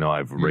Nunez, who I know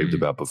I've raved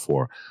about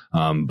before.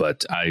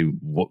 But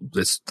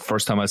this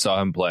first time I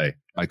saw him play,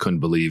 I couldn't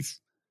believe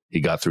he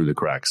got through the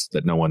cracks,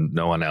 that no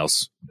one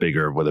else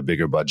bigger with a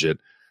bigger budget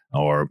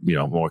or,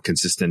 more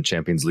consistent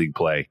Champions League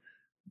play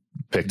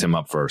picked him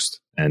up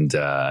first. And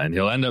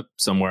he'll end up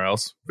somewhere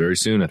else very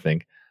soon, I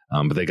think.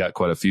 But they got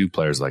quite a few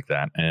players like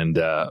that. And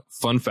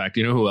fun fact,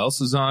 you know who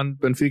else is on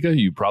Benfica?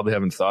 You probably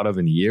haven't thought of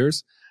in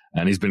years.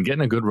 And he's been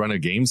getting a good run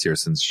of games here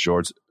since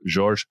Jorge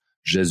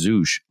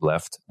Jesus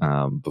left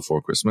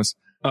before Christmas.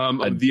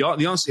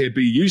 The answer here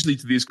be usually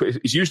to these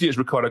is usually as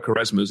Ricardo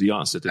Quaresma is the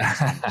answer to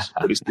this,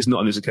 but it's not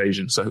on this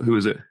occasion. So who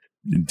is it?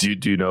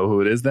 Do you know who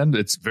it is? Then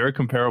it's very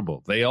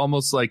comparable. They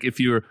almost like if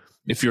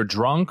you're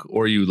drunk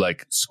or you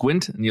like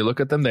squint and you look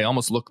at them, they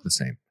almost look the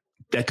same.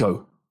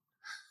 Deco.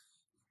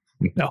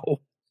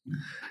 No.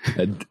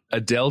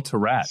 Adel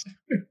Taarabt.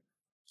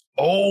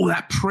 Oh,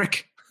 that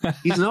prick.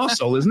 He's an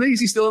arsehole, isn't he? Is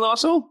he still an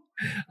arsehole?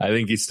 I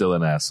think he's still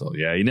an asshole.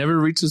 Yeah, he never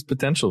reached his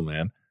potential,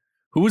 man.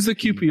 Who was the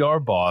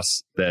QPR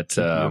boss that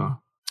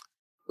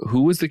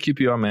who was the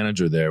QPR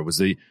manager there?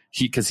 Was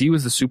because he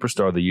was the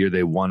superstar the year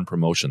they won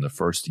promotion, the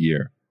first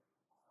year.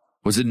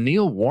 Was it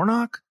Neil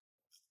Warnock?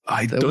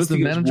 I don't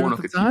think it was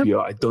Warnock at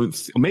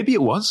QPR. Maybe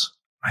it was.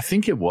 I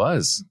think it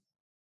was.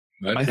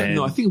 I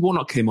think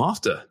Warnock came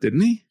after,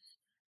 didn't he?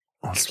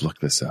 Let's look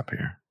this up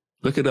here.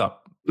 Look it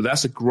up. But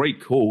that's a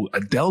great call.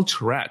 Adel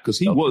Taarabt, because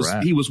he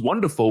was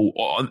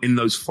wonderful in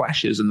those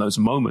flashes and those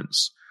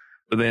moments.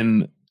 But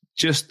then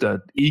just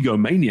an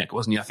egomaniac,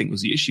 wasn't he? I think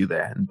was the issue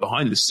there. And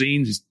behind the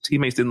scenes, his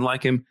teammates didn't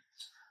like him.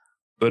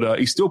 But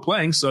he's still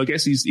playing, so I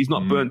guess he's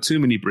not burnt too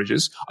many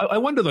bridges. I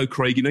wonder, though,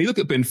 Craig, you look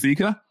at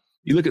Benfica,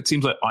 you look at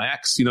teams like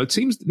Ajax,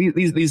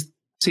 these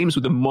teams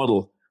with a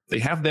model. They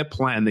have their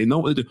plan. They know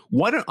what they do.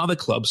 Why don't other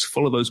clubs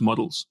follow those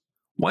models?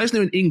 Why isn't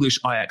there an English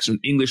Ajax or an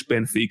English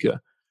Benfica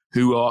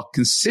who are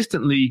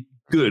consistently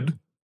good,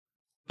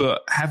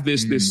 but have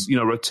this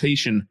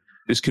rotation,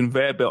 this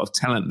conveyor belt of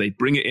talent? They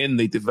bring it in,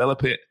 they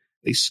develop it,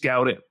 they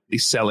scout it, they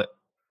sell it.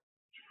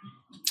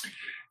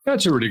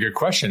 That's a really good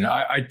question.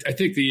 I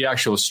think the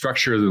actual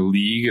structure of the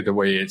league, the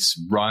way it's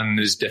run,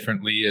 is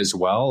differently as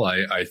well.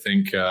 I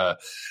think the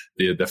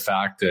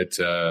fact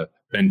that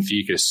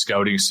Benfica's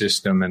scouting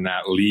system and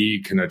that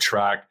league can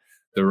attract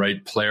the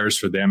right players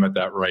for them at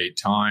that right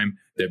time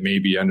that may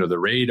be under the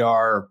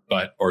radar,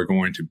 but are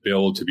going to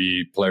build to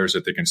be players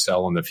that they can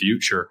sell in the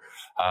future.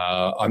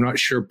 I'm not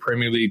sure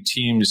Premier League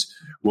teams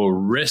will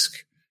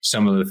risk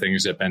some of the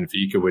things that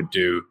Benfica would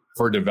do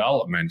for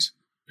development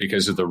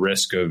because of the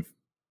risk of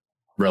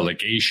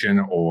relegation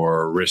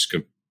or risk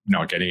of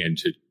not getting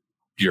into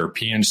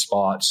European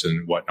spots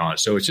and whatnot.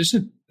 So it's just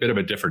a bit of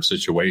a different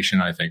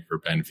situation, I think, for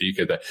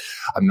Benfica that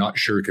I'm not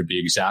sure could be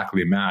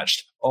exactly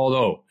matched.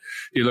 Although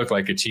you look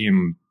like a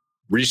team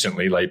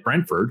recently, like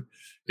Brentford,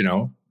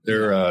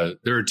 they're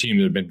a team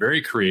that have been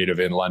very creative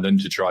in London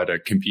to try to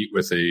compete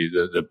with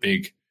the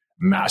big,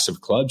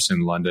 massive clubs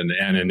in London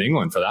and in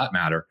England, for that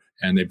matter.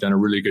 And they've done a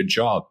really good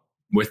job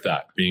with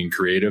that, being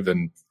creative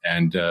and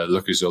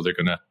look as though they're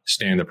going to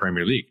stay in the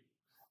Premier League.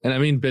 And I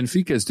mean,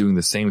 Benfica is doing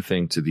the same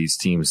thing to these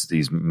teams,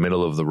 these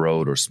middle of the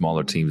road or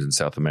smaller teams in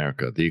South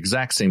America. The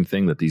exact same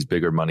thing that these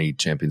bigger money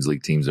Champions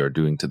League teams are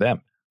doing to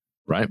them,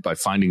 right? By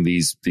finding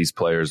these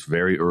players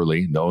very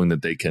early, knowing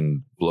that they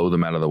can blow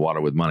them out of the water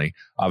with money.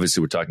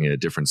 Obviously, we're talking at a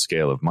different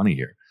scale of money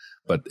here,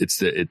 but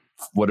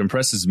what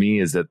impresses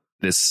me is that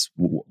this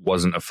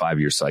wasn't a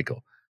 5-year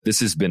cycle. This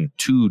has been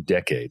 2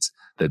 decades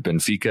that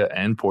Benfica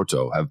and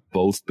Porto have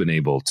both been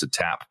able to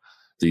tap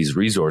these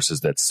resources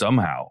that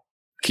somehow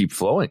keep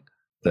flowing.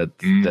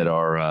 That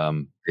are,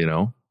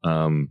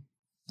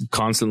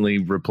 constantly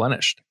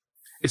replenished.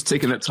 It's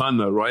taken that time,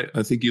 though, right?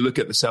 I think you look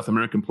at the South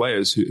American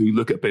players who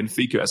look at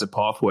Benfica as a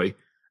pathway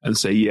and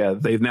say, yeah,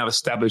 they've now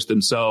established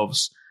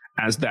themselves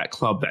as that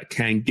club that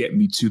can get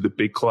me to the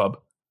big club.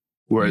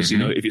 Whereas,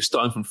 if you're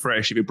starting from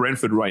fresh, if you're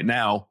Brentford right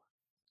now,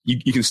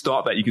 you can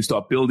start that, you can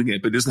start building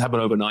it, but it doesn't happen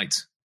overnight.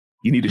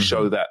 You need to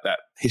show that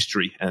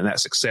history and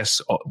that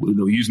success,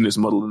 using this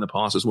model in the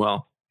past as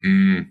well.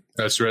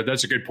 That's right.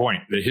 That's a good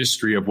point. The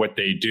history of what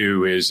they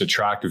do is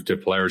attractive to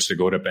players to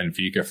go to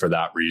Benfica for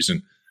that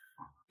reason,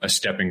 a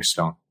stepping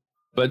stone.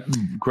 But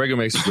Gregor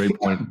makes a great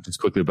point just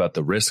quickly about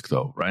the risk,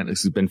 though, right?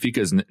 Benfica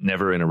is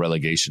never in a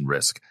relegation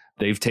risk.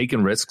 They've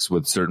taken risks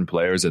with certain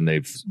players and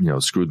they've,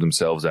 screwed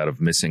themselves out of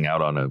missing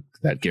out on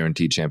that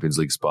guaranteed Champions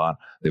League spot.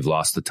 They've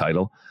lost the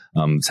title.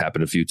 It's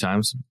happened a few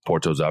times.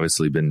 Porto's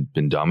obviously been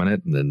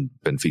dominant, and then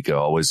Benfica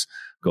always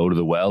go to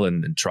the well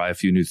and try a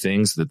few new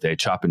things that they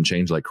chop and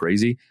change like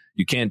crazy.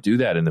 You can't do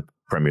that in the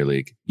Premier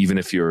League, even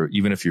if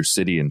you're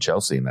City and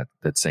Chelsea in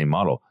that same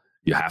model.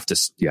 You have to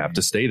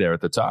stay there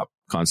at the top,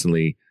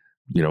 constantly,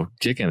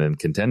 kicking and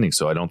contending.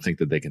 So I don't think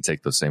that they can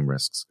take those same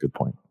risks. Good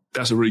point.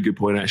 That's a really good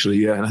point, actually.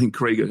 Yeah, and I think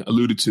Craig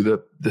alluded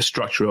to the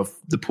structure of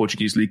the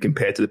Portuguese league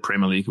compared to the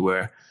Premier League,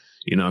 where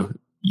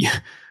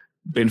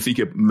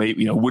Benfica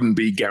wouldn't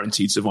be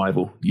guaranteed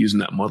survival using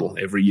that model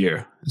every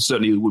year.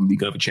 Certainly, it wouldn't be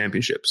going for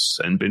championships.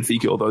 And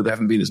Benfica, although there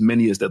haven't been as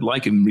many as they'd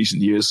like in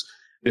recent years,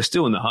 they're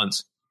still in the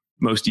hunt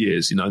most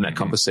years. In that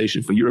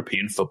conversation for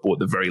European football at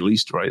the very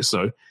least, right?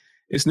 So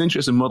it's an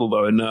interesting model,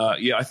 though. And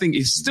I think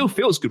it still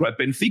feels good, right?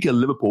 Benfica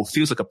Liverpool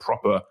feels like a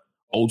proper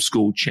old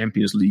school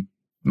Champions League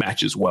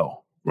match as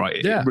well, right?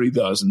 It really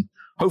does. And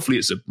hopefully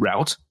it's a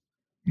rout.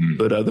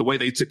 But the way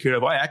they took care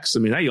of Ajax,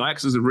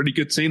 Ajax is a really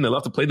good team. They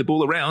love to play the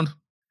ball around.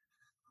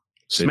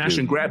 Smash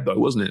and grab, though,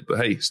 wasn't it? But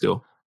hey,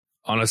 still.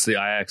 Honestly,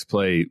 Ajax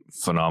play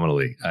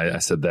phenomenally. I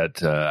said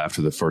that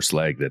after the first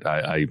leg that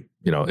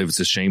it was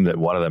a shame that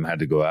one of them had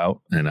to go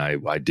out. And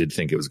I did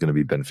think it was going to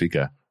be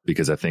Benfica,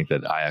 because I think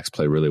that Ajax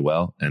play really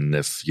well. And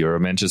if you're a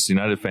Manchester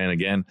United fan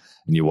again,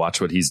 and you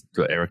watch what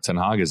Erik ten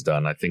Hag has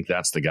done, I think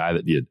that's the guy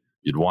that you'd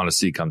want to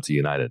see come to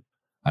United.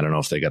 I don't know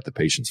if they got the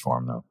patience for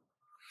him, though.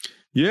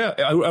 Yeah,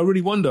 I really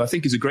wonder. I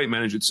think he's a great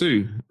manager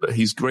too, but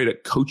he's great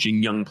at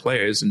coaching young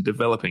players and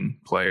developing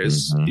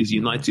players. Is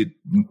United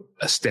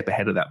a step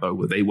ahead of that, though,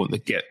 where they want to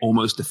get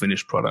almost the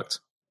finished product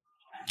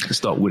and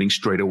start winning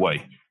straight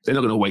away? They're not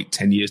going to wait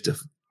 10 years to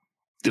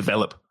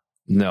develop.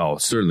 No,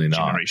 certainly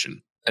not.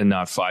 Generation. And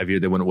not 5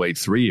 years. They wouldn't wait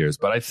 3 years.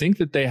 But I think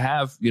that they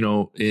have,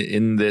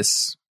 in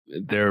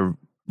their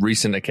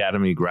recent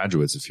academy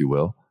graduates, if you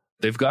will,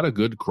 they've got a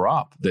good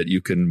crop that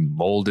you can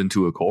mold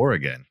into a core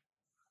again.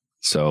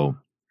 So...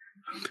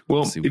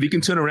 Well, if you can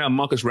turn around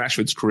Marcus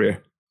Rashford's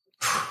career,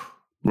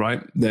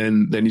 right,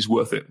 then he's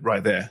worth it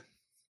right there.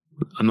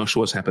 I'm not sure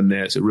what's happened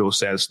there. It's a real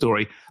sad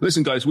story.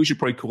 Listen, guys, we should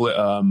probably call it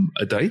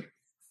a day.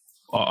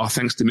 Our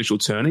thanks to Mitchell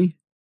Turney.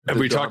 Have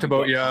we talked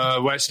about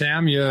your West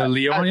Ham, your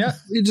Lyon yet?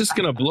 You're just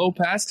going to blow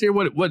past here?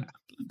 What?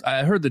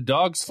 I heard the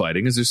dogs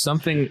fighting. Is there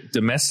something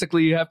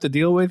domestically you have to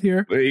deal with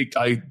here?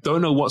 I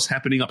don't know what's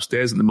happening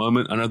upstairs at the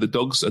moment. I know the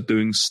dogs are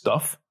doing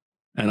stuff,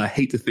 and I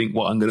hate to think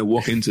what I'm going to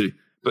walk into.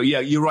 But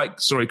yeah, you're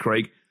right. Sorry,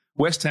 Craig.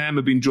 West Ham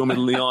have been drawn with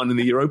Lyon in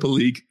the Europa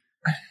League.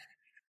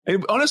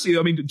 And honestly,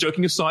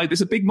 joking aside,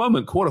 it's a big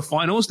moment.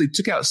 Quarterfinals. They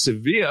took out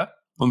Sevilla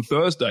on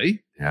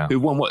Thursday, who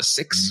won,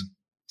 six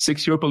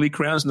Europa League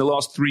crowns in the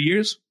last 3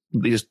 years.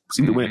 They just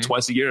seem to win it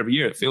twice a year, every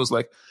year, it feels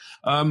like.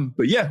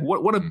 But yeah,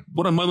 what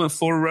a moment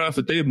for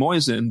David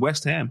Moyes and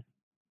West Ham.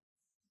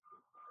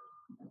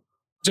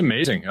 It's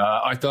amazing.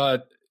 I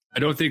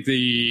don't think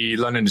the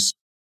London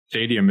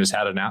Stadium has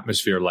had an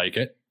atmosphere like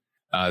it.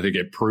 I think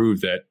it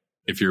proved that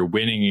if you're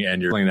winning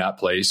and you're playing that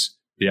place,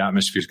 the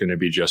atmosphere is going to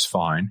be just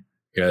fine,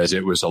 because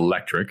it was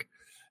electric.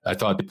 I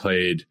thought they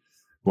played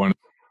one of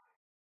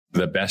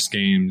the best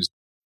games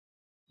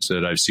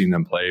that I've seen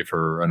them play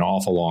for an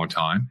awful long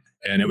time.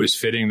 And it was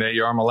fitting that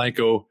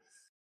Yarmolenko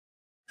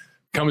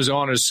comes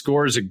on and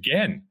scores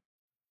again.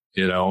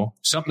 You know,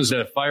 something's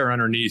at fire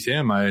underneath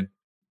him.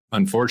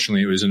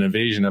 Unfortunately, it was an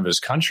invasion of his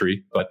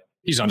country, but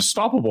he's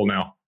unstoppable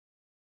now.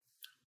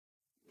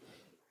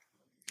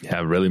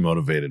 Yeah, really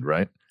motivated,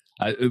 right?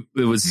 It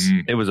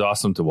was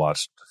awesome to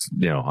watch,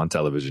 on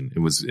television. It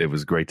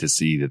was great to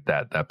see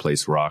that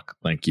place rock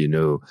like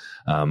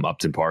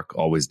Upton Park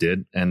always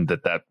did, and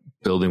that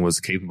building was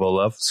capable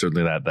of.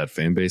 Certainly that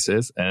fan base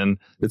is, and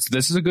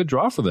this is a good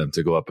draw for them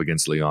to go up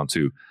against Lyon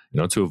too.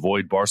 To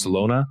avoid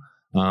Barcelona,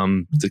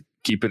 to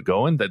keep it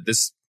going. That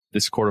this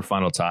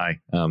quarterfinal tie,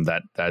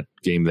 that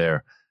game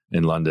there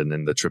in London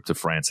and the trip to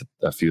France,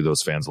 a few of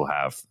those fans will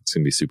have. It's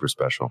gonna be super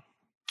special.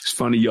 It's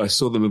funny, I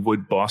saw them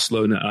avoid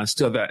Barcelona. I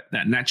still have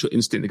that natural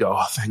instinct to go,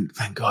 oh,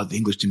 thank God the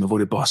English team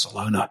avoided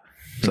Barcelona.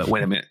 It's like,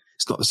 wait a minute,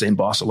 it's not the same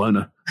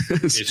Barcelona.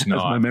 It's not.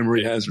 As my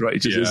memory has, right?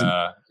 It just isn't.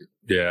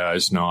 Yeah,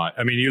 it's not.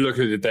 I mean, you look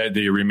at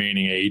the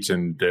remaining 8,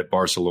 and that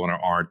Barcelona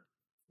aren't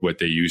what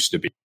they used to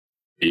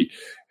be.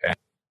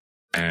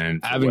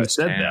 And having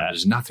said that,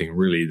 there's nothing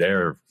really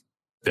there.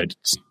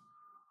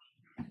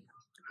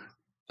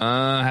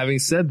 Having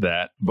said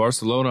that,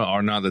 Barcelona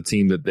are not the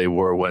team that they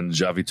were when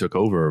Xavi took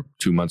over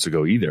 2 months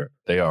ago either.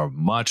 They are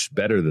much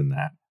better than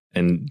that.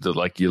 And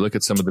you look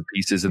at some of the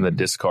pieces and the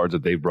discards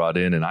that they brought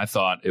in, and I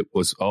thought it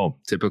was,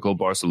 typical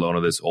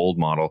Barcelona, this old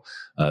model,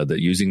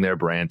 that using their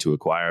brand to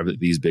acquire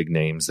these big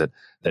names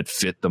that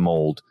fit the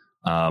mold.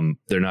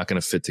 They're not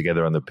going to fit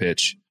together on the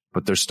pitch,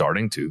 but they're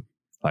starting to.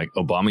 Like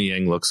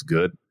Aubameyang looks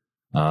good.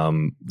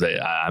 I'm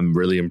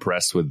really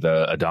impressed with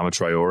Adama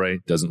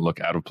Traore. Doesn't look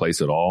out of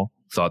place at all.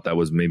 Thought that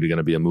was maybe going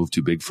to be a move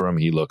too big for him.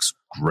 He looks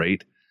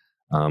great.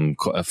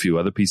 A few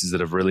other pieces that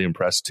have really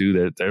impressed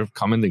too. They're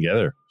coming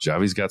together.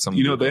 Xavi's got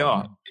something. They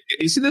are.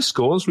 You see the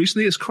scores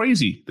recently? It's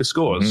crazy, the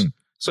scores. Mm-hmm.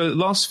 So the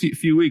last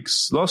few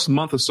weeks, last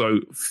month or so,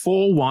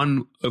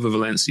 4-1 over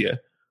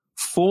Valencia,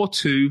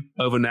 4-2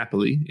 over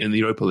Napoli in the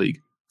Europa League,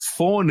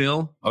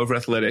 4-0 over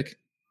Athletic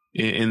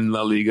in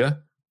La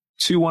Liga,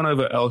 2-1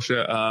 over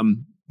Elche,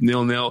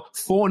 0-0,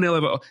 4-0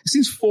 over. It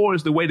seems 4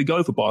 is the way to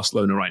go for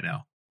Barcelona right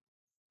now.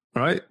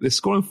 Right, they're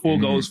scoring 4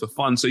 goals for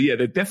fun. So yeah,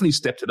 they've definitely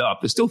stepped it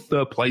up. They're still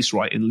third place,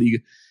 right,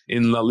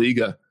 in La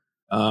Liga,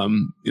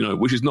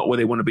 which is not where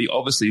they want to be,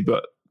 obviously.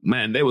 But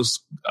man, there was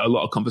a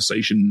lot of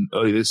conversation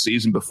earlier this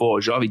season before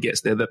Xavi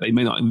gets there that they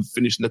may not even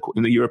finish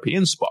in the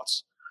European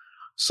spots.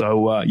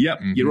 So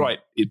you're right.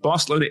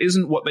 Barcelona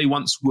isn't what they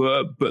once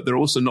were, but they're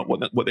also not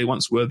what they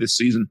once were this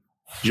season.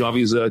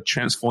 Xavi's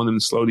transformed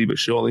them slowly but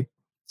surely.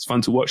 It's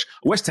fun to watch.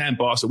 West Ham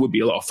Barca would be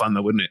a lot of fun,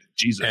 though, wouldn't it?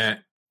 Jesus.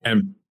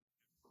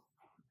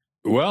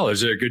 Well, is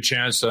there a good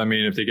chance? I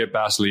mean, if they get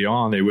past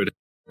Lyon, they would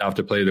have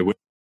to play the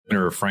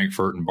winner of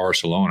Frankfurt and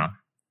Barcelona.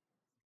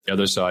 The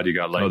other side, you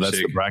got Leipzig, that's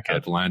the bracket.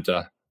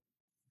 Atlanta.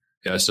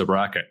 Yeah, it's the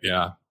bracket.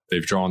 Yeah,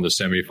 they've drawn the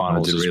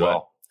semifinals as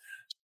well.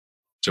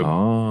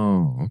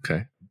 So,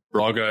 okay.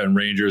 Braga and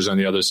Rangers on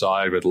the other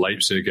side with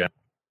Leipzig.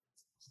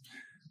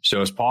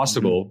 So it's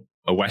possible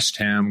a West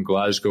Ham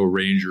Glasgow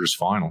Rangers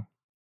final.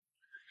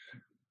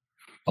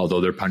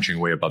 Although they're punching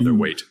way above their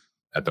weight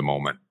at the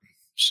moment.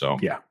 So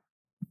yeah,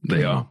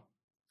 they are.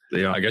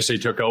 They are. I guess they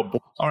took out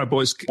all right,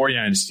 boys.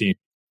 Borjan's team,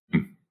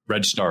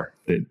 Red Star.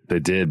 They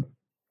did.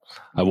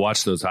 I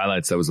watched those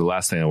highlights. That was the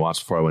last thing I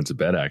watched before I went to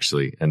bed,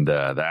 actually. And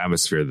the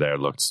atmosphere there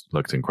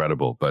looked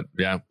incredible. But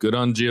yeah, good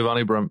on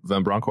Giovanni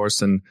Van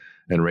Bronckhorst and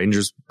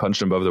Rangers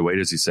punched above their weight,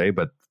 as you say.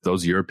 But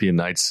those European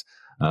nights,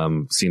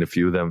 seen a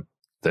few of them.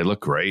 They look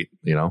great.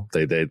 They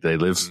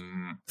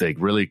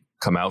really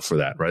come out for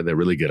that, right? They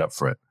really get up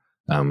for it.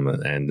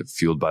 And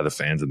fueled by the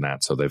fans and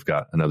that. So they've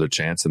got another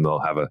chance, and they'll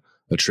have a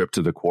trip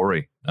to the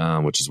Quarry,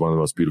 which is one of the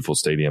most beautiful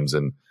stadiums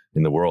in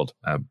the world.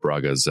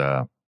 Braga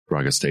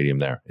Stadium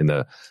there in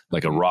a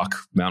rock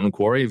mountain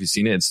quarry. Have you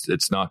seen it?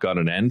 It's not got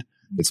an end.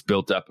 It's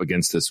built up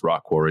against this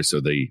rock quarry.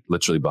 So they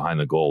literally behind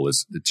the goal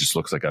it just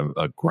looks like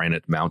a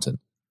granite mountain.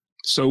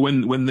 So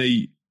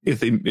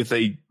if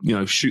they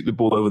shoot the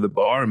ball over the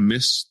bar and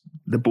miss,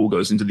 the ball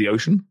goes into the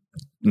ocean?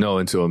 No,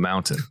 into a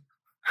mountain.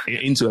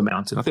 Into a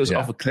mountain. I thought it was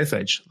off a cliff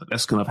edge.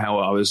 That's kind of how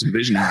I was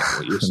envisioning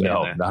what you were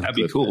saying. That'd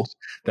be cool.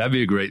 That'd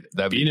be great.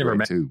 That'd be never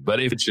great too. But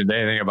if it's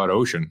anything about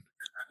ocean,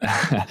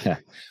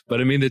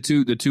 but I mean the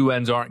two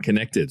ends aren't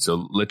connected.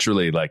 So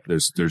literally,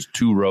 there's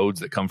 2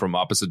 roads that come from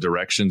opposite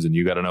directions, and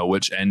you got to know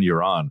which end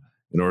you're on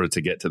in order to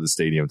get to the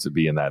stadium to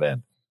be in that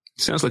end.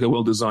 Sounds like a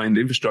well-designed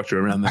infrastructure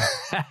around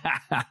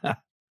there.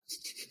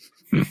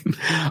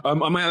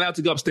 Am I allowed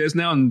to go upstairs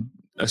now and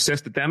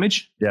assess the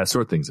damage? Yeah,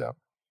 sort things out.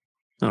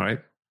 All right.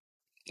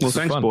 Well,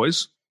 thanks,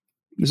 boys.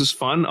 This is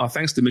fun.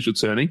 Thanks to Mitchell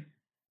Turney,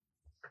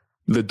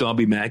 the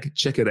Derby Mag.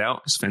 Check it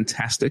out. It's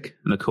fantastic.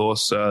 And, of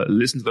course,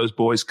 listen to those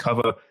boys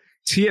cover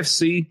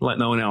TFC like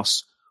no one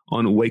else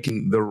on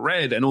Waking the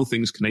Red and all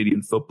things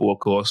Canadian football, of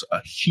course.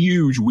 A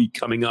huge week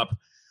coming up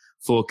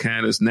for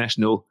Canada's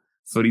national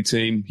footy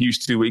team.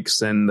 Huge 2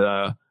 weeks. And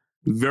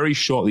very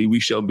shortly, we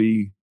shall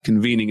be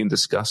convening and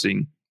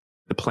discussing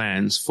the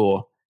plans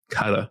for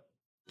Qatar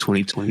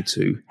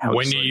 2022.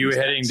 When are you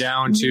heading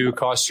down to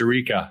Costa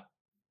Rica?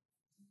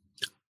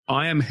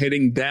 I am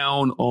heading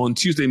down on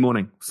Tuesday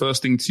morning,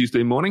 first thing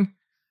Tuesday morning,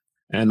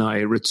 and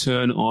I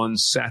return on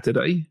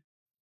Saturday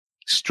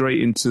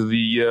straight into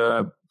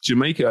the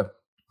Jamaica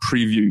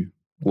preview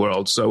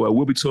world. So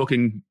we'll be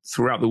talking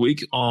throughout the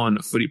week on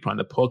Footy Prime,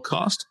 the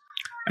podcast.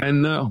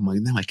 And now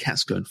my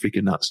cat's going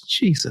freaking nuts.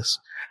 Jesus.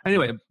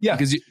 Anyway, yeah,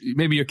 because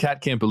maybe your cat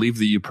can't believe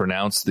that you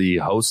pronounce the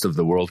host of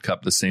the World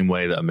Cup the same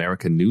way that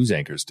American news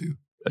anchors do.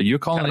 You're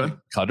calling it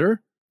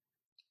Cutter?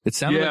 It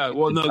sounded like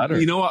Cutter.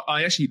 You know what?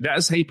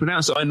 That's how you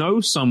pronounce it. I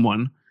know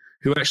someone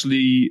who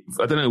actually,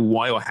 I don't know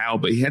why or how,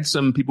 but he had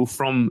some people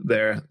from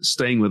there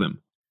staying with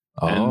him.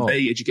 Oh. And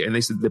they educate, and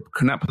they said the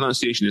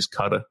pronunciation is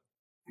Cutter.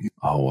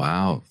 Oh,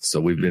 wow. So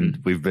we've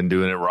been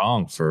doing it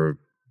wrong for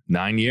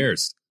 9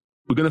 years.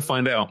 We're going to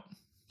find out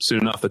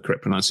soon enough the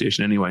correct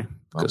pronunciation anyway,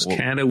 because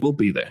Canada will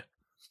be there.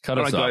 All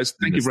right, guys,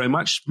 thank you very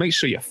much. Make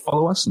sure you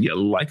follow us and you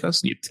like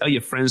us and you tell your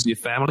friends and your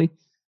family.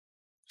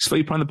 It's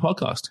Footy Prime, the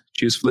podcast.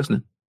 Cheers for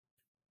listening.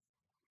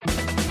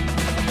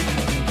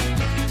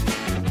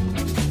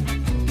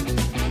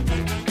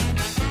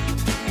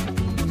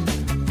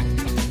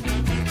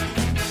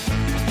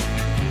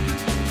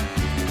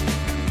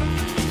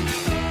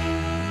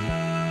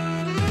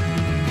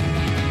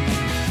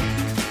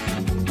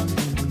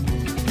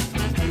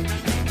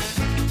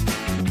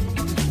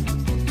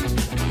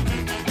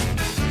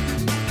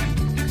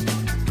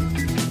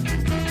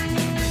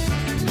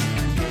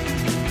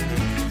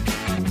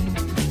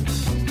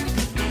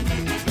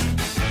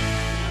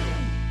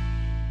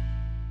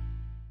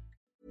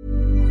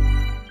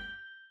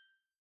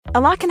 A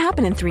lot can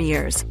happen in 3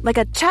 years, like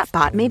a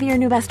chatbot may be your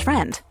new best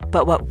friend.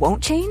 But what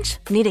won't change?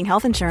 Needing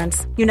health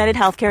insurance. United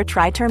Healthcare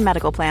Tri-Term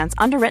Medical Plans,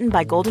 underwritten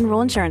by Golden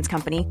Rule Insurance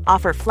Company,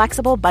 offer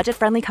flexible,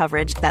 budget-friendly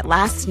coverage that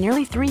lasts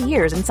nearly 3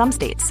 years in some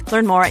states.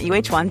 Learn more at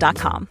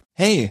uh1.com.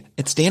 Hey,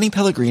 it's Danny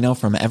Pellegrino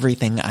from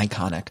Everything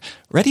Iconic.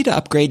 Ready to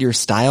upgrade your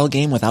style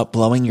game without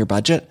blowing your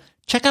budget?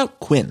 Check out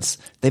Quince.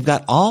 They've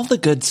got all the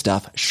good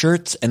stuff,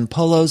 shirts and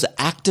polos,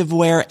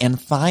 activewear,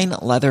 and fine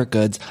leather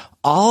goods,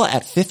 all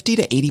at 50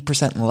 to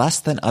 80% less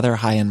than other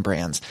high-end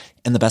brands.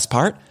 And the best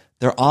part?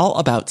 They're all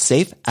about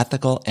safe,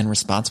 ethical, and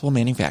responsible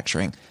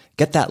manufacturing.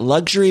 Get that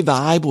luxury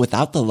vibe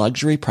without the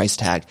luxury price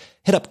tag.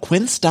 Hit up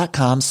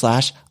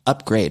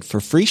quince.com/upgrade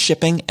for free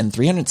shipping and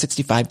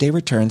 365-day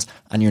returns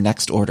on your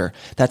next order.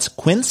 That's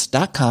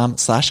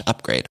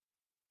quince.com/upgrade.